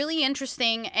so it's really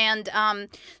interesting. And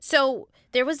so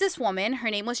there was this woman, her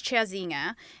name was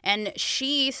Tiazinha, and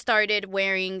she started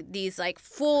wearing these like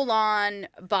full-on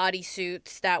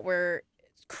bodysuits that were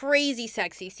crazy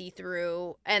sexy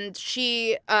see-through, and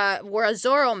she wore a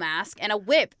Zorro mask and a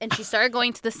whip, and she started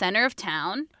going to the center of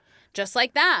town just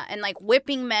like that, and like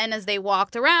whipping men as they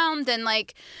walked around and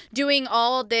like doing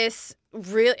all this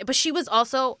but she was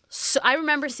also I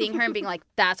remember seeing her and being like,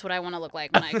 that's what I want to look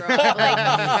like when I grow up.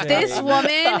 Like, this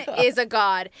woman is a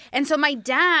god. And so my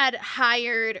dad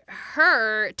hired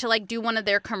her to like do one of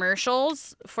their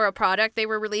commercials for a product they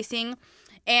were releasing.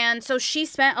 And so she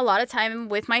spent a lot of time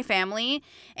with my family.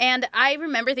 And I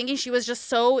remember thinking she was just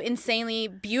so insanely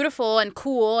beautiful and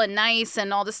cool and nice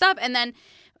and all this stuff. And then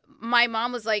my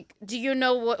mom was like, "Do you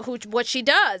know what she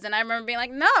does?" And I remember being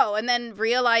like, "No." And then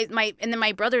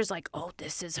my brother's like, "Oh,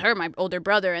 this is her," my older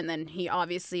brother. And then he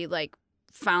obviously like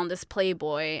found this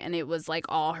Playboy and it was like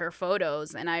all her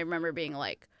photos. And I remember being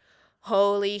like,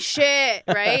 holy shit,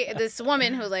 right? This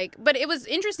woman who but it was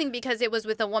interesting because it was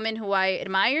with a woman who I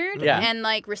admired and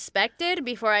like respected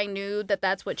before I knew that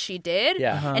that's what she did.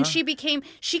 Yeah. Uh-huh. And she kind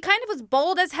of was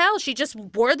bold as hell. She just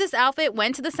wore this outfit,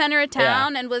 went to the center of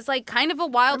town and was like kind of a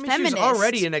wild feminist. She was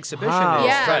already an exhibitionist. Wow.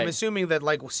 Yeah. So I'm assuming that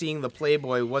like seeing the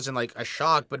Playboy wasn't like a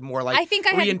shock, but more like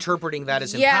reinterpreting that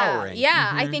as empowering.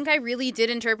 Yeah, I think I really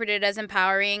did interpret it as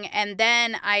empowering. And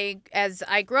then as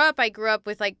I grew up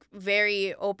with like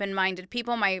very open-minded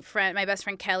people. My best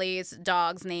friend Kelly's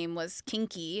dog's name was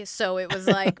Kinky, so it was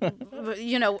like,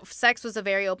 sex was a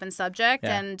very open subject,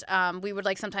 and we would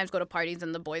like sometimes go to parties,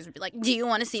 and the boys would be like, "Do you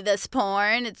want to see this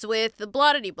porn? It's with the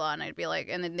blah-de-blah," and I'd be like,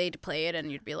 and then they'd play it,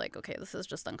 and you'd be like, "Okay, this is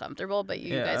just uncomfortable, but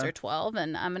you guys are 12,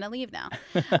 and I'm gonna leave now."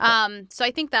 So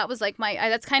I think that was like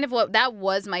that's kind of that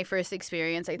was my first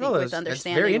experience. I think with understanding it's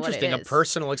very interesting, what it is. A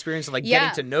personal experience of like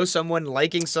getting to know someone,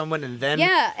 liking someone, and then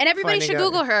and everybody should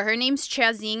Google her. Her name's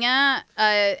Tiazinha,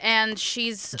 and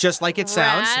she's just like it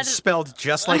sounds. It's spelled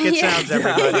just like it sounds.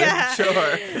 Everybody,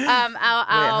 sure.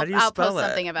 I'll post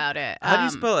something about it. How do you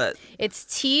spell it? It's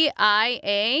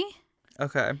TIA.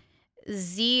 Okay.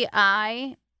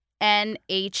 ZINHA.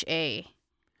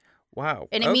 Wow.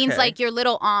 And it means like your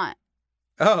little aunt.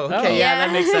 Oh, okay. Yeah,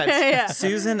 that makes sense. Yeah.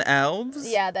 Susan Elves?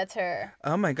 Yeah, that's her.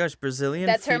 Oh my gosh, Brazilian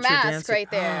That's her feature mask dancer. right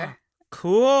there.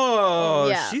 Cool.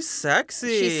 Yeah. She's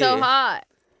sexy. She's so hot.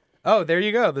 Oh, there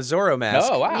you go. The Zorro mask.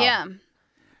 Oh, wow. Yeah.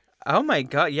 Oh my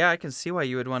god, yeah, I can see why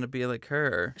you would want to be like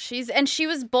her. She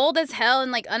was bold as hell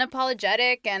and like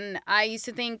unapologetic, and I used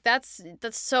to think that's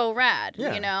so rad,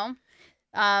 you know?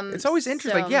 It's always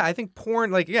interesting. Like, I think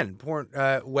porn, like again,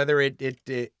 whether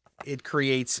it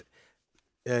creates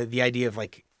the idea of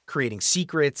like creating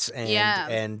secrets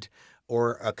and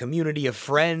or a community of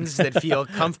friends that feel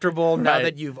comfortable now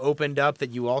that you've opened up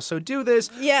that you also do this,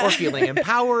 or feeling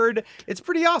empowered. It's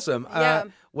pretty awesome.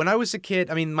 When I was a kid,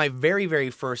 I mean, my very, very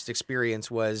first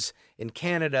experience was in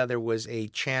Canada. There was a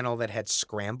channel that had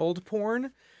scrambled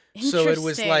porn. So it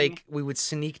was like we would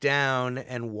sneak down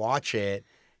and watch it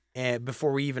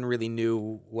before we even really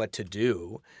knew what to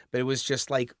do. But it was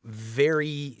just like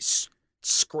very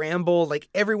scramble. Like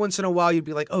every once in a while, you'd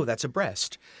be like, "Oh, that's a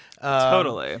breast."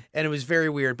 Totally. And it was very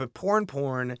weird. But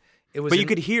porn, it was. But you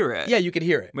could hear it. Yeah, you could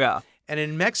hear it. Yeah. And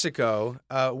in Mexico,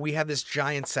 we had this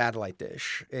giant satellite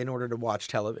dish in order to watch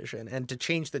television. And to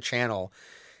change the channel,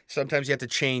 sometimes you have to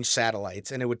change satellites,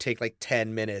 and it would take like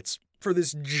 10 minutes for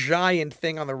this giant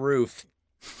thing on the roof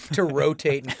to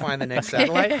rotate and find the next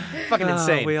satellite. Fucking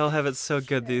insane. We all have it so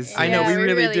good these days. I know, we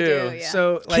really do. Yeah.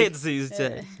 So, like, Kids these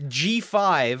days.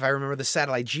 G5, I remember the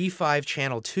satellite G5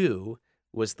 Channel 2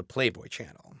 was the Playboy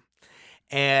channel.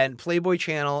 And Playboy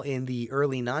channel in the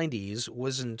early 90s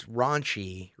wasn't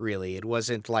raunchy, really. It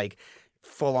wasn't like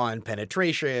full-on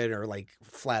penetration or like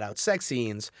flat-out sex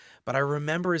scenes. But I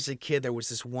remember as a kid there was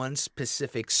this one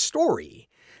specific story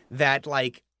that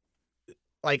like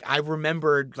I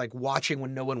remembered like watching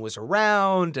when no one was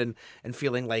around and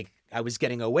feeling like I was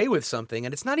getting away with something.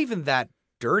 And it's not even that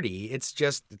dirty. It's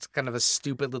kind of a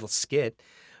stupid little skit.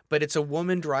 But it's a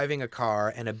woman driving a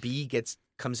car and a bee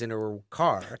comes into her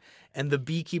car, and the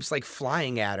bee keeps like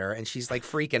flying at her, and she's like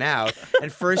freaking out.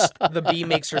 And first, the bee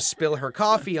makes her spill her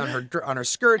coffee on her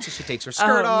skirt, so she takes her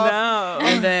skirt off. No.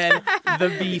 And then the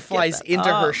bee flies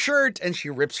into her shirt, and she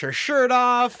rips her shirt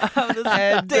off.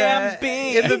 And, damn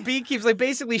bee. And the bee keeps like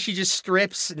basically she just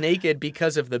strips naked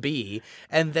because of the bee,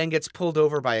 and then gets pulled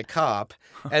over by a cop.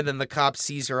 And then the cop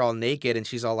sees her all naked, and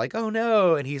she's all like, "Oh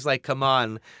no!" And he's like, "Come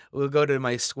on, we'll go to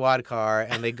my squad car."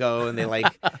 And they go, and they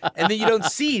like, and then you don't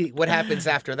see what happens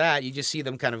after that. You just see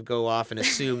them kind of go off and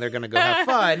assume they're going to go have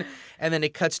fun. And then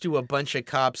it cuts to a bunch of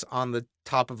cops on the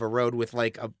top of a road with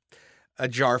like a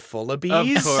jar full of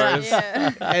bees. Of course.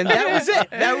 Yeah. And that was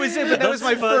it. But that was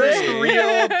my first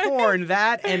real porn.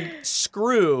 That and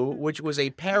Screw, which was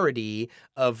a parody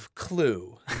of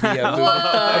Clue. A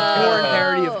porn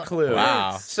parody of Clue.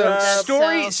 Wow. So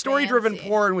That's story-driven fancy.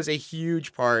 porn was a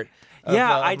huge part of,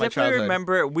 Yeah, of I my definitely childhood.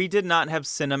 remember we did not have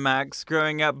Cinemax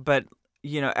growing up, but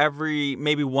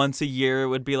maybe once a year it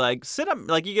would be like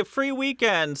like you get free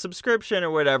weekend subscription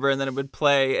or whatever, and then it would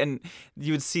play, and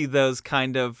you would see those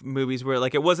kind of movies where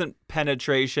like it wasn't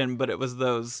penetration, but it was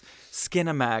those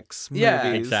Skinamax movies.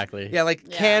 Yeah, Exactly. Yeah, like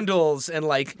candles and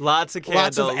like Lots of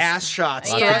candles. lots of ass shots.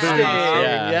 Lots of twisting. boobs.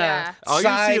 Yeah. All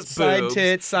Side, you see is side boobs.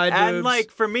 tits, side And boobs.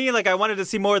 like for me, like I wanted to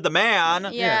see more of the man.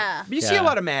 Yeah. But you see a Yeah.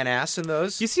 lot of man ass in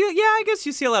those. You see, I guess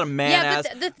you see a lot of man Yeah, ass.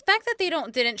 but the fact that they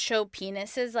didn't show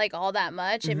penises like all that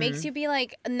much, it makes you be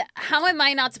like, how am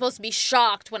I not supposed to be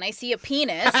shocked when I see a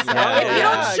penis if you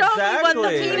don't show me what the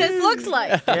exactly. penis looks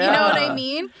like? You know what I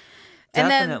mean? And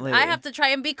Definitely. then I have to try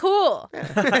and be cool.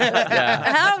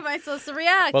 Yeah. How am I supposed to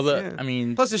react? Well, I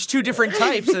mean, Plus, there's two different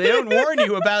types, so they don't warn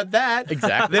you about that.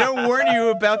 Exactly. They don't warn you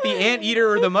about the anteater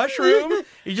or the mushroom.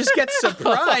 You just get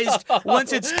surprised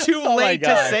once it's too my late to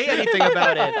God. say anything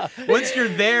about it. Once you're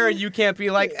there, you can't be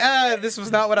like, this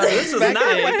was not what I was This is expecting.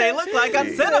 not what they look like on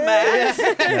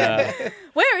Cinemax. yeah.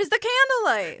 Where is the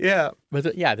candlelight? Yeah. But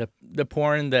the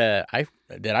porn that I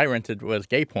rented was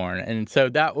gay porn, and so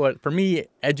that was for me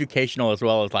educational as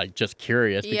well as like just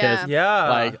curious because Yeah.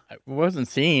 like I wasn't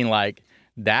seeing like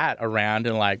that around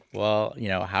and like, well,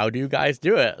 how do you guys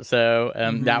do it? So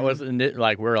that was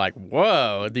like we're like,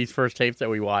 whoa, these first tapes that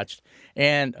we watched,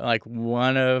 and like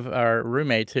one of our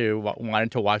roommates who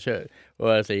wanted to watch it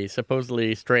was a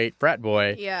supposedly straight frat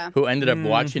boy who ended up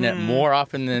watching it more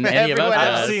often than any of us. Everyone I've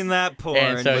does. seen that porn.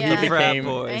 And so with Yeah. the he frat became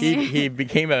boys. he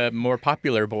became a more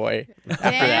popular boy after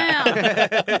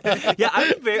that. Damn. Yeah,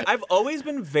 I've always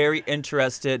been very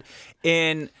interested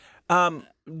in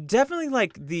definitely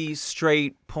like the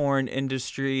straight porn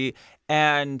industry,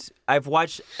 and I've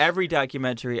watched every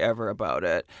documentary ever about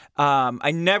it.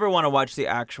 I never want to watch the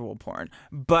actual porn,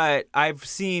 but I've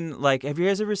seen like, have you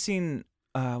guys ever seen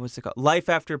what's it called? Life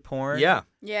After Porn? Yeah.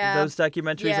 Yeah. Those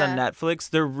documentaries on Netflix,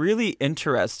 they're really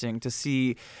interesting to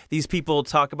see these people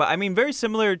talk about. I mean, very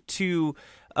similar to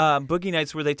Boogie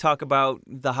Nights, where they talk about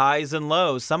the highs and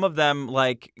lows. Some of them,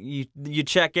 like you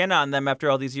check in on them after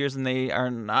all these years, and they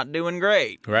are not doing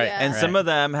great. Right. Yeah. And some of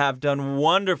them have done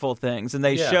wonderful things, and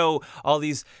they show all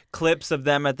these clips of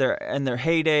them in their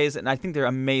heydays, and I think they're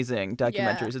amazing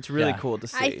documentaries. It's really cool to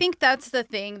see. I think that's the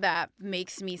thing that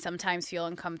makes me sometimes feel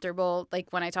uncomfortable. Like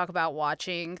when I talk about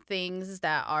watching things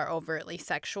that are overtly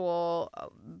sexual,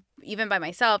 even by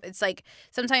myself, it's like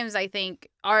sometimes I think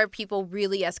are people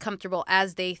really as comfortable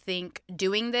as they think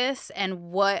doing this,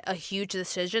 and what a huge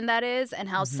decision that is, and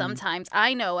how sometimes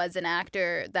I know as an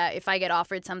actor that if I get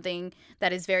offered something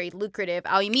that is very lucrative,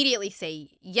 I'll immediately say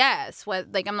yes.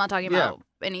 Like, I'm not talking about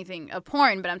anything of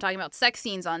porn, but I'm talking about sex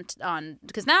scenes on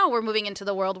because now we're moving into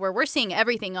the world where we're seeing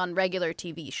everything on regular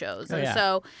TV shows.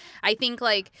 So I think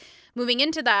like moving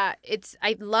into that,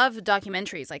 I love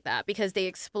documentaries like that because they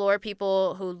explore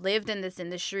people who lived in this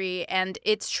industry. And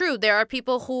it's true, there are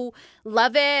people who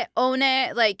love it, own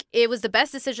it, like it was the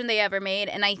best decision they ever made.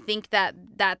 And I think that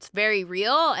that's very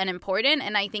real and important.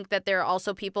 And I think that there are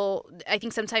also people, I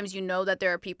think sometimes that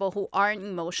there are people who aren't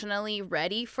emotionally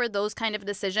ready for those kind of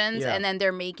decisions, and then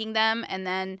they're making them, and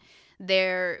then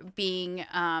they're being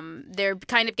they're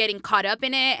kind of getting caught up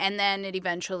in it, and then it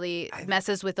eventually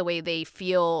messes with the way they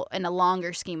feel in a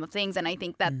longer scheme of things. And I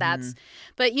think that that's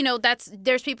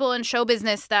there's people in show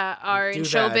business that are in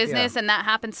show business, and that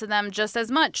happens to them just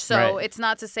as much. So it's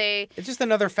not to say it's just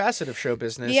another facet of show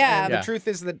business. And the truth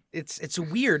is that it's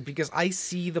weird because I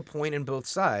see the point in both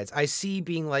sides. I see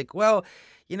being like, well,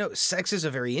 sex is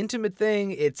a very intimate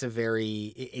thing. It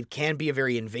can be a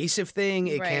very invasive thing.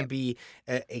 It can be,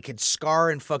 it could scar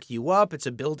and fuck you up. It's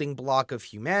a building block of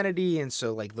humanity. And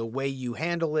so like the way you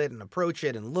handle it and approach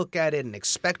it and look at it and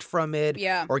expect from it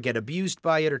or get abused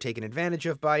by it or taken advantage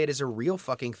of by it is a real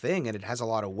fucking thing. And it has a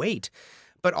lot of weight.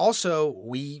 But also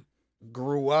we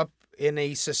grew up in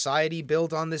a society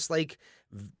built on this like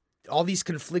all these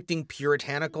conflicting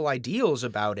puritanical ideals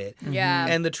about it. Yeah.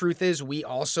 And the truth is we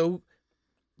also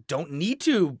don't need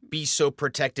to be so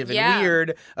protective and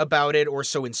weird about it, or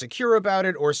so insecure about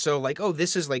it, or so like, oh,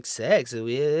 this is like sex. It's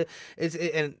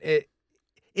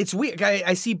weird.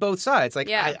 I see both sides.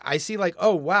 Like I see like,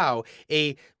 oh wow,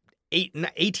 a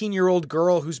 18-year-old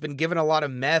girl who's been given a lot of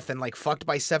meth and like fucked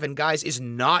by 7 guys is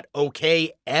not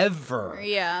okay ever.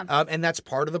 Yeah. And that's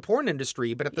part of the porn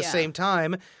industry. But at the same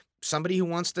time, somebody who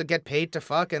wants to get paid to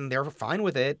fuck and they're fine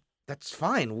with it, that's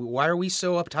fine. Why are we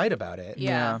so uptight about it?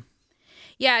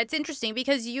 Yeah, it's interesting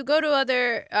because you go to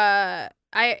other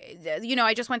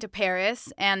I just went to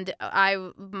Paris, and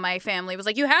my family was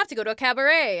like, you have to go to a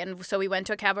cabaret. And so we went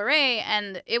to a cabaret,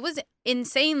 and it was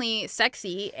insanely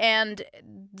sexy. And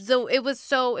it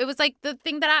was like the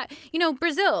thing that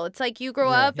Brazil, it's like you grow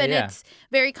up and it's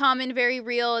very common, very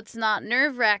real. It's not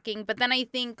nerve-wracking. But then I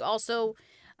think also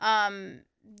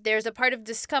there's a part of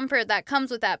discomfort that comes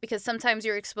with that because sometimes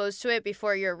you're exposed to it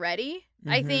before you're ready,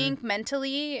 I think,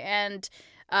 mentally. And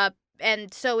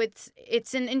so it's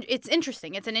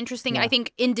interesting. It's an interesting, I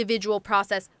think, individual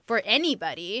process for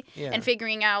anybody, and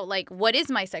figuring out like what is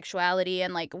my sexuality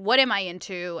and like what am I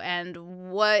into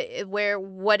and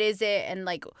what is it, and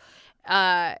like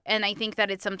and I think that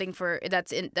it's something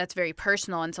that's very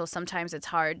personal, and so sometimes it's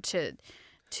hard to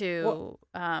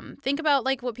think about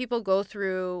like what people go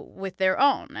through with their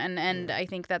own, and I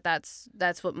think that's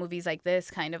what movies like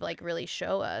this kind of like really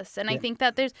show us. And I think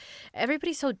that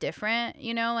everybody's so different,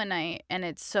 and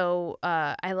it's so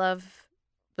I love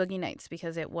Boogie Nights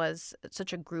because it was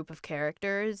such a group of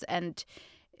characters, and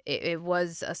it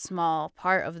was a small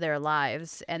part of their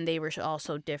lives, and they were all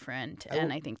so different,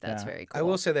 and I think that's very cool. I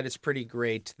will say that it's pretty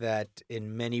great that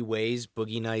in many ways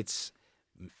Boogie Nights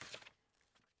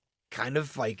kind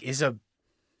of like is a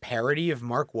parody of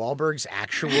Mark Wahlberg's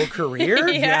actual career.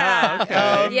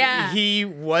 He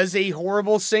was a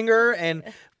horrible singer, and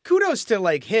kudos to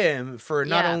like him for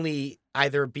not only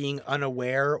either being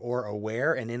unaware or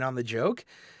aware and in on the joke,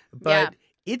 but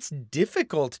it's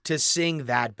difficult to sing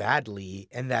that badly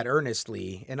and that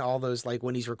earnestly, and all those like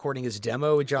when he's recording his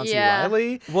demo with John C.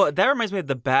 Reilly. Well, that reminds me of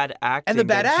the bad acting and the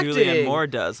bad acting Julianne Moore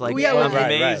does. Like,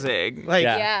 amazing. Like,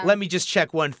 let me just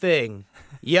check one thing.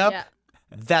 Yep.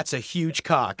 That's a huge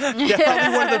cock. Probably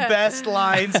one of the best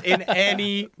lines in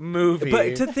any movie.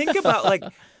 But to think about, like,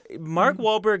 Mark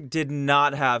Wahlberg did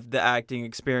not have the acting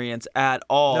experience at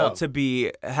all to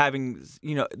be having,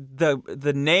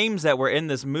 the names that were in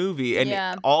this movie,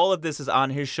 and all of this is on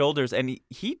his shoulders, and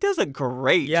he does a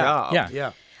great job.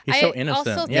 Yeah. He's so innocent.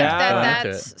 I also think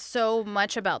that's so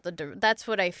much about that's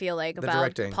what I feel like about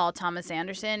directing. Paul Thomas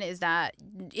Anderson is that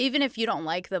even if you don't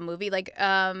like the movie, like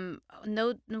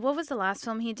what was the last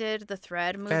film he did? The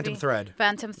Thread movie. Phantom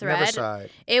Thread. Never saw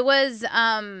it. It was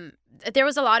there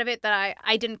was a lot of it that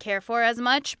I didn't care for as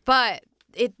much, but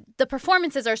the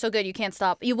performances are so good you can't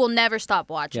stop. You will never stop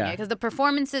watching it because the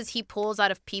performances he pulls out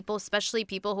of people, especially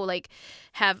people who like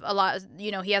have a lot.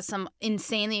 He has some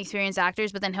insanely experienced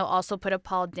actors, but then he'll also put a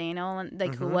Paul Dano,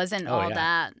 like who wasn't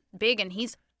that big, and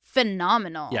he's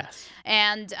phenomenal. Yes.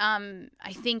 And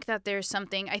I think that there's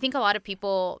something. I think a lot of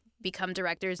people become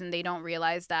directors and they don't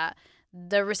realize that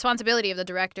the responsibility of the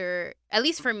director, at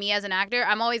least for me as an actor,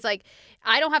 I'm always like,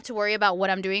 I don't have to worry about what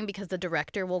I'm doing because the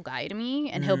director will guide me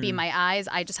and he'll be my eyes.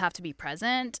 I just have to be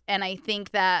present. And I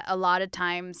think that a lot of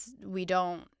times we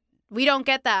don't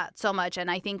get that so much. And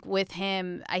I think with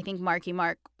him, I think Marky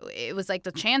Mark, it was like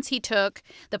the chance he took,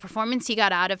 the performance he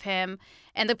got out of him,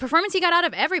 and the performance he got out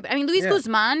of everybody. I mean, Luis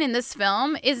Guzman in this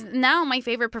film is now my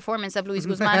favorite performance of Luis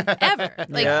Guzman ever.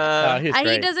 Like,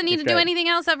 he doesn't need to do anything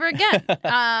else ever again.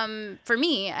 For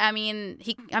me, I mean,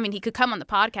 he could come on the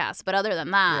podcast, but other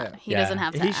than that, he doesn't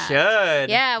have to. He should.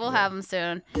 Yeah, we'll have him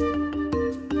soon.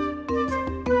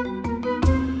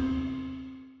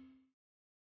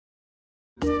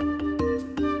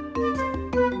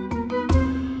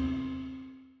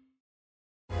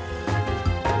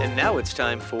 And now it's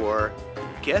time for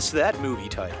Guess That Movie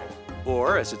Title,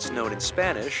 or as it's known in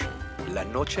Spanish, La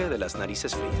Noche de las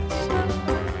Narices Frías.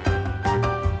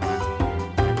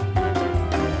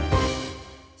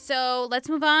 So let's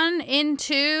move on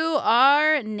into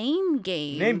our name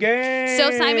game. Name game! So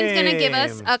Simon's going to give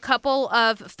us a couple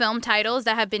of film titles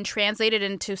that have been translated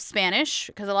into Spanish,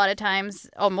 because a lot of times,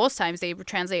 most times, they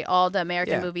translate all the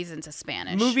American movies into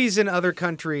Spanish. Movies in other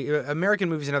American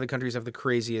movies in other countries have the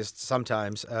craziest,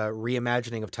 sometimes,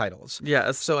 reimagining of titles.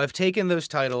 Yes. So I've taken those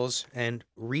titles and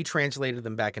retranslated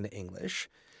them back into English.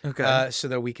 Okay. So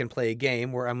that we can play a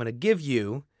game where I'm going to give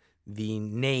you the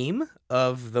name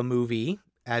of the movie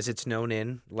as it's known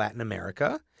in Latin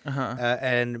America,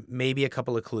 and maybe a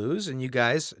couple of clues. And you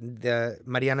guys,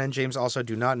 Mariana and James also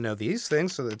do not know these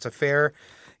things, so it's a fair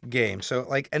game. So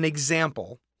like an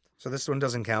example, so this one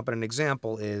doesn't count, but an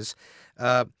example is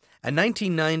a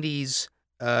 1990s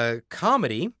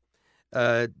comedy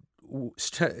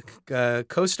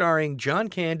co-starring John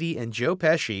Candy and Joe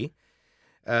Pesci.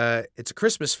 It's a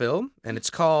Christmas film, and it's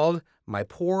called My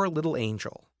Poor Little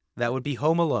Angel. That would be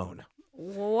Home Alone.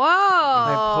 Whoa.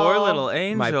 My poor little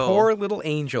angel. My poor little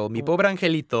angel, mi pobre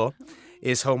angelito,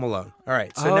 is Home Alone. All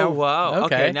right. So now, wow.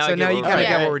 Okay. Now so now you kind of Yeah.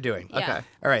 get what we're doing. Yeah. Okay.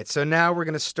 All right. So now we're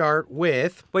going to start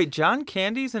with. Wait, John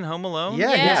Candy's in Home Alone?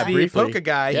 Yeah, Yeah. he's the Briefly. polka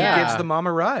guy. Yeah. He gives the mom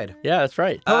a ride. Yeah, that's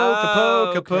right.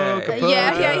 Polka, Okay. polka, polka.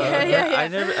 Yeah. I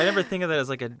never think of that as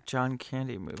like a John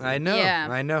Candy movie. I know. Yeah.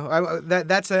 I know.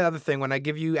 That's the other thing. When I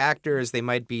give you actors, they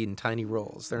might be in tiny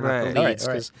roles. They're not Right. the leads All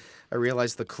right. because I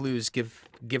realize the clues give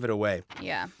it away.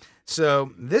 Yeah.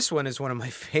 So this one is one of my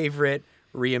favorite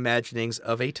reimaginings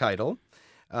of a title.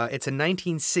 It's a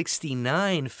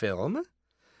 1969 film,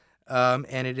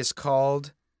 and it is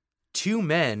called Two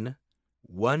Men,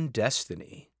 One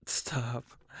Destiny. Stop.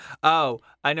 Oh,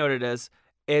 I know what it is.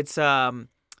 It's the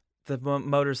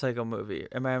motorcycle movie.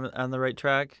 Am I on the right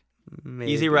track?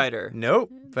 Maybe. Easy Rider.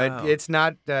 Nope, but Oh. it's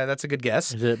not. That's a good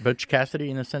guess. Is it Butch Cassidy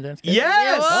in the Sundance Kid?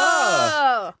 Yes!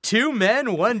 Whoa. Two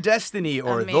Men, One Destiny,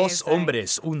 or Dos Amazing.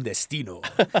 Hombres, Un Destino,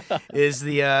 is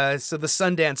the so the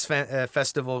Sundance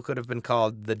Festival could have been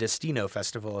called the Destino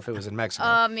Festival if it was in Mexico.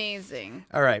 Amazing.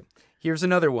 All right, here's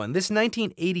another one. This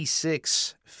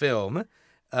 1986 film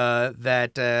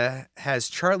that has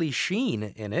Charlie Sheen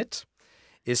in it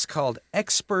is called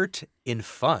Expert in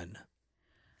Fun.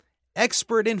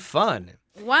 Expert in Fun.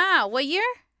 Wow. What year?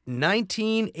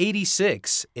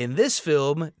 1986. In this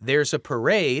film, there's a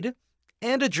parade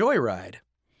and a joyride.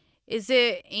 Is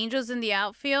it Angels in the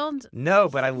Outfield? No,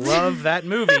 but I love that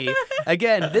movie.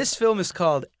 Again, this film is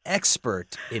called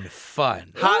Expert in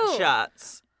Fun. Hot Ooh.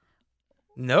 Shots.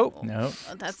 Nope. No.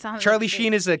 Oh, that sounds. Charlie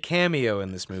Sheen is a cameo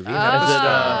in this movie. Is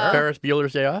Oh. it Ferris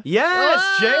Bueller's Day Off?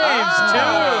 Yes, James,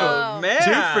 Oh. two. Man.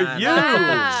 Two for you.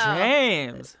 Wow.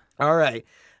 James. All right.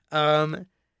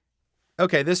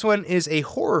 Okay, this one is a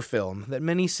horror film that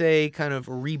many say kind of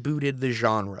rebooted the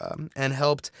genre and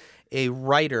helped the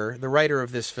writer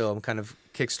of this film, kind of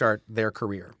kickstart their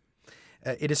career.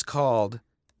 It is called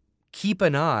Keep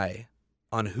an Eye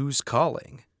on Who's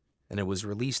Calling, and it was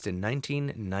released in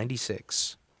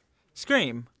 1996.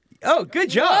 Scream. Oh, good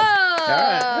job.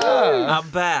 Whoa. I'm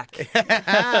back.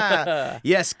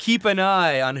 Yes, Keep an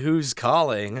Eye on Who's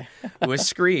Calling was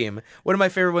Scream. One of my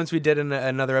favorite ones we did in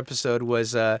another episode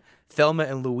was Thelma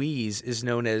and Louise is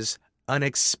known as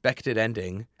Unexpected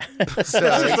Ending. So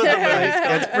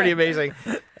that's pretty amazing.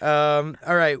 All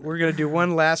right, we're going to do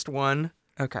one last one.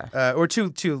 Okay. Or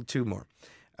two more.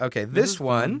 Okay, this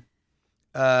one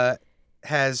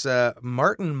has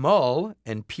Martin Mull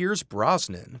and Pierce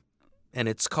Brosnan, and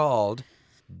it's called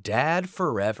Dad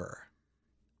Forever.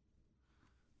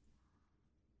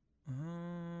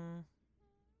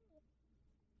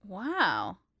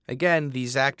 Wow. Again,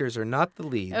 these actors are not the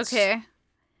leads. Okay.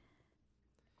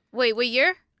 Wait, what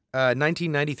year?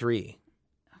 1993.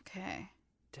 Okay.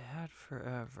 Dad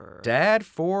Forever. Dad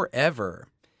Forever.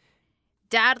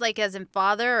 Dad, like as in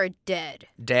father, or dead?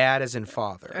 Dad as in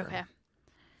father. Okay.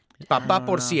 Papá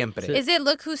por siempre. Is it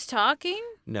Look Who's Talking?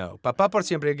 No. Papá por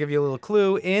siempre. To give you a little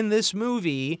clue, in this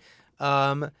movie,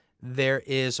 there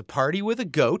is a party with a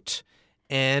goat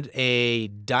and a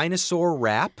dinosaur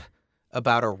rap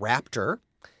about a raptor,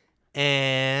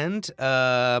 and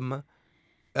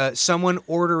someone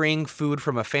ordering food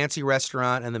from a fancy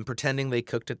restaurant and then pretending they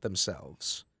cooked it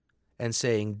themselves and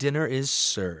saying, dinner is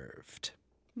served.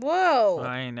 Whoa.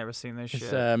 I ain't never seen this It's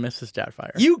shit. Mrs.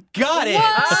 Doubtfire. You got it!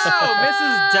 Oh,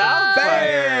 Mrs.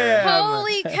 Doubtfire.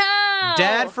 Holy cow.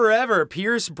 Dad Forever.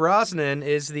 Pierce Brosnan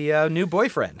is the new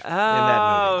boyfriend in that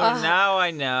movie. Oh, now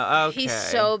I know. Okay. He's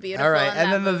so beautiful. All right, in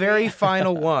and that then the movie. very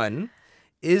final one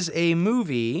is a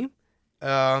movie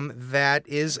that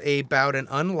is about an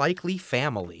unlikely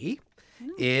family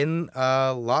in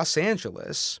Los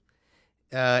Angeles.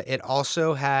 It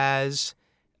also has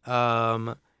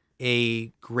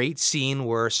a great scene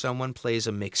where someone plays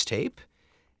a mixtape,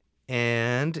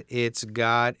 and it's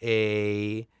got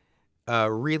a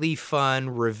really fun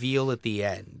reveal at the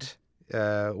end.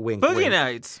 Wink, Boogie wink.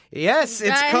 Nights. Yes,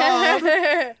 it's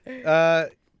called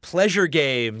Pleasure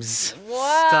Games.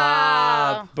 Wow.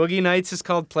 Stop. Boogie Nights is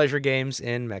called Pleasure Games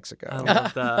in Mexico. I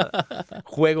love that.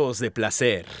 Juegos de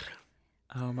placer.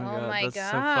 Oh my Oh god, my that's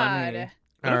God. so funny.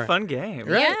 What a Alright. fun game.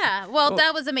 Right. Yeah. Well,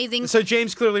 that was amazing. So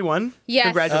James clearly won. Yes.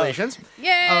 Congratulations.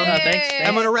 Yay. thanks.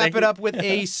 I'm going to wrap Thank it you. up with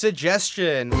a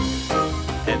suggestion.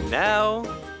 And now,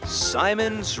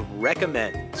 Simon's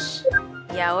Recommends.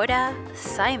 Y ahora,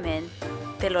 Simon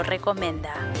te lo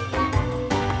recomienda.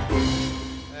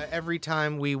 Every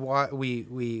time we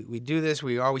do this,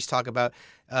 we always talk about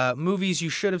movies you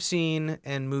should have seen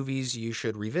and movies you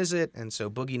should revisit. And so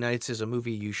Boogie Nights is a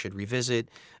movie you should revisit,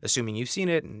 assuming you've seen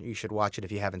it, and you should watch it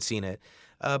if you haven't seen it.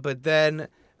 But then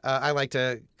I like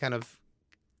to kind of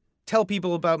tell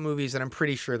people about movies that I'm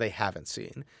pretty sure they haven't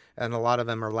seen. And a lot of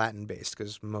them are Latin-based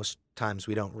because most times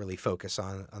we don't really focus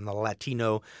on the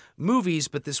Latino movies.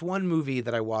 But this one movie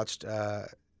that I watched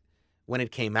when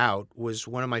it came out was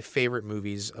one of my favorite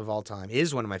movies of all time,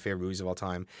 is one of my favorite movies of all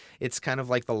time. It's kind of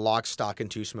like the Lock, Stock, and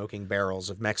Two Smoking Barrels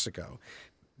of Mexico,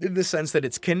 in the sense that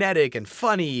it's kinetic and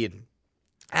funny and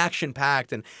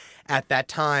action-packed. And at that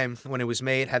time, when it was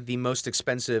made, had the most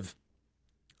expensive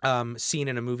scene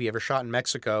in a movie ever shot in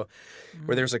Mexico,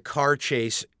 where there's a car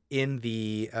chase in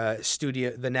the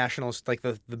studio, the Nationals, like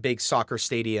the big soccer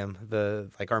stadium,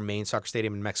 like our main soccer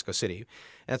stadium in Mexico City.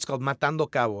 And it's called Matando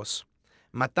Cabos.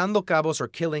 Matando Cabos, or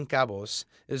Killing Cabos,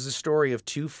 is the story of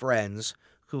two friends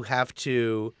who have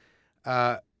to,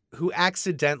 who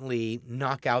accidentally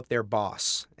knock out their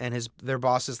boss. And their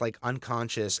boss is like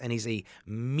unconscious, and he's a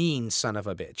mean son of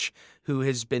a bitch who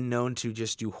has been known to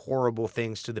just do horrible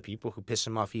things to the people who piss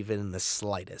him off even in the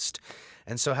slightest.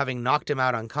 And so having knocked him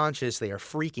out unconscious, they are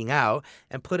freaking out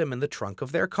and put him in the trunk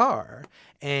of their car.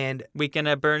 And Weekend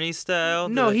at Bernie's style?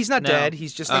 no, he's not No. dead.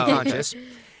 He's just unconscious.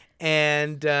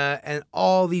 And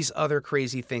all these other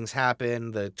crazy things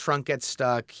happen. The trunk gets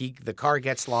stuck. The car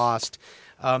gets lost.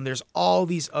 There's all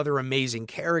these other amazing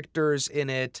characters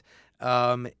in it.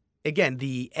 Again,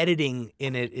 the editing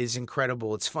in it is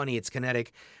incredible. It's funny. It's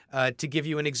kinetic. To give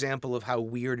you an example of how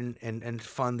weird and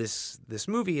fun this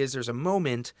movie is, there's a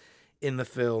moment in the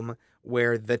film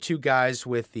where the two guys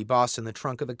with the boss in the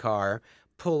trunk of the car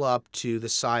pull up to the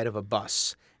side of a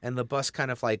bus. And the bus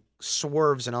kind of like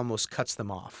swerves and almost cuts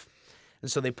them off.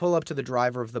 And so they pull up to the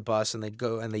driver of the bus and they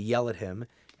go and they yell at him.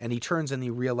 And he turns and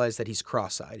you realize that he's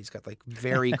cross-eyed. He's got like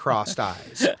very crossed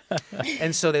eyes.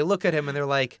 And so they look at him and they're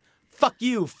like, fuck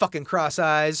you, fucking cross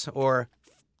eyes. Or,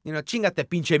 chingate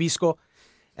pinche visco.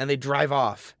 And they drive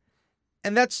off.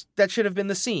 And that should have been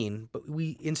the scene. But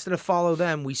we, instead of follow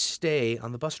them, we stay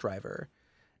on the bus driver.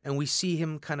 And we see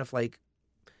him kind of like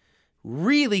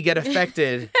really get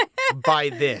affected by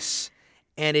this.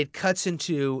 And it cuts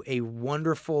into a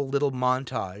wonderful little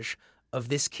montage of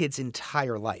this kid's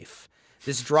entire life.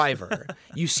 This driver.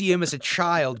 You see him as a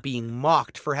child being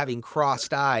mocked for having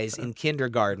crossed eyes in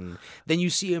kindergarten. Then you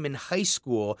see him in high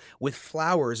school with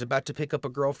flowers about to pick up a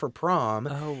girl for prom.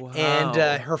 Oh, wow.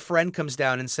 And her friend comes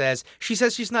down and says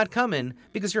she's not coming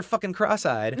because you're fucking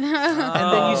cross-eyed. And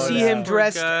then you see him poor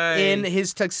dressed guy. in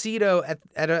his tuxedo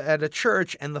at a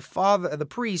church, and the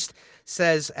priest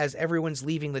says, as everyone's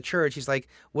leaving the church, he's like,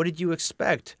 what did you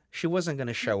expect? She wasn't going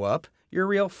to show up. You're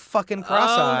real fucking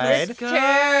cross-eyed. Oh, this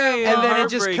guy. And then it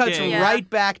just cuts Heartbreaking. right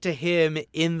back to him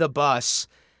in the bus,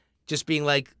 just being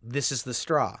like, this is the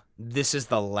straw. This is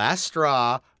the last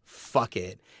straw. Fuck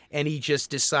it. And he just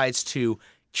decides to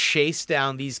chase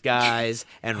down these guys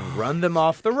and run them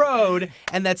off the road.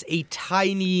 And that's a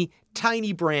tiny,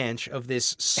 tiny branch of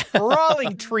this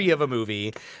sprawling tree of a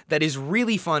movie that is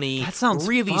really funny. That sounds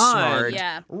really fun. smart.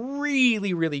 Yeah.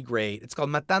 Really, really great. It's called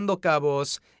Matando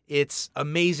Cabos. It's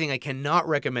amazing. I cannot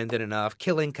recommend it enough.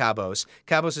 Killing Cabos.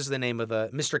 Cabos is the name of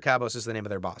Mr. Cabos is the name of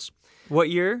their boss. What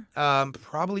year?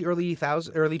 Probably early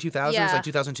 2000s, Yeah. like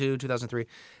 2002, 2003.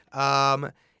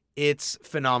 It's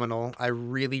phenomenal. I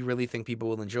really, really think people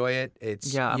will enjoy it. I'm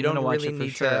you don't gonna watch really it for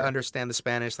need sure. to understand the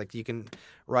Spanish. Like you can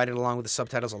write it along with the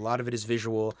subtitles. A lot of it is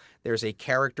visual. There's a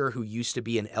character who used to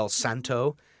be an El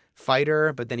Santo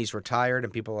fighter, but then he's retired,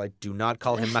 and people like do not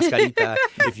call him Mascarita.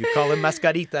 If you call him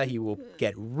Mascarita, he will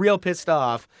get real pissed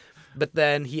off. But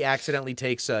then he accidentally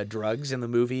takes drugs in the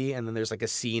movie, and then there's like a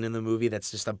scene in the movie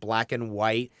that's just a black and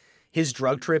white. His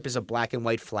drug trip is a black and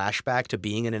white flashback to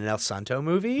being in an El Santo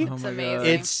movie. Oh It's my amazing. God.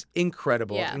 It's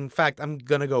incredible. Yeah. In fact, I'm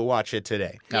going to go watch it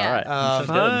today. Yeah. All right. Sounds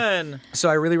good. Fun. So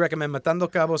I really recommend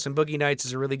Matando Cabos and Boogie Nights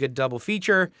is a really good double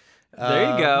feature.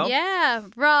 There you go. Yeah,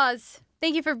 Roz,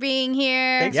 thank you for being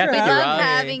here. Thanks Yeah, for we thank you, love Roz.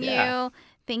 having Yeah. you.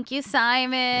 Thank you,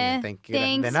 Simon. Thank you.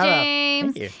 Thanks, De nada.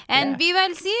 James. Thank you. And Yeah. Viva el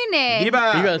Cine.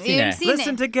 Viva! Viva el Viva el Cine. Cine.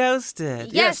 Listen to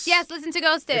Ghosted. Yes, listen to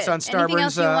Ghosted. It's on Anything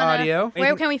else Starburns you wanna- audio.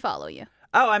 Where can we follow you?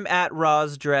 Oh, I'm at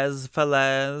Roz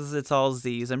Drezfalez. It's all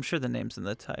Z's. I'm sure the name's in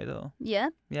the title. Yeah.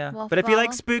 Yeah. Well, But if you like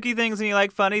follow. spooky things and you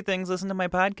like funny things, listen to my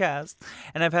podcast.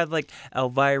 And I've had like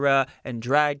Elvira and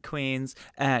drag queens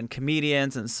and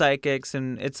comedians and psychics,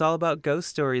 and it's all about ghost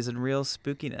stories and real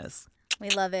spookiness. We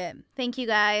love it. Thank you,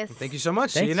 guys. Thank you so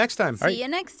much. See Thanks. you next time. See you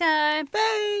next time.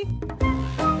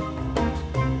 Bye.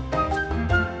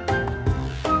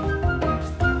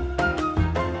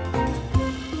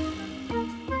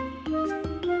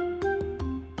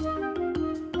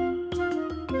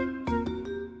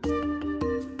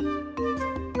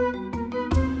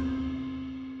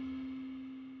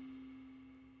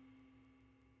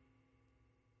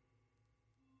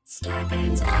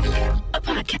 Starburns Audio,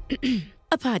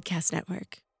 a podcast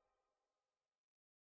network.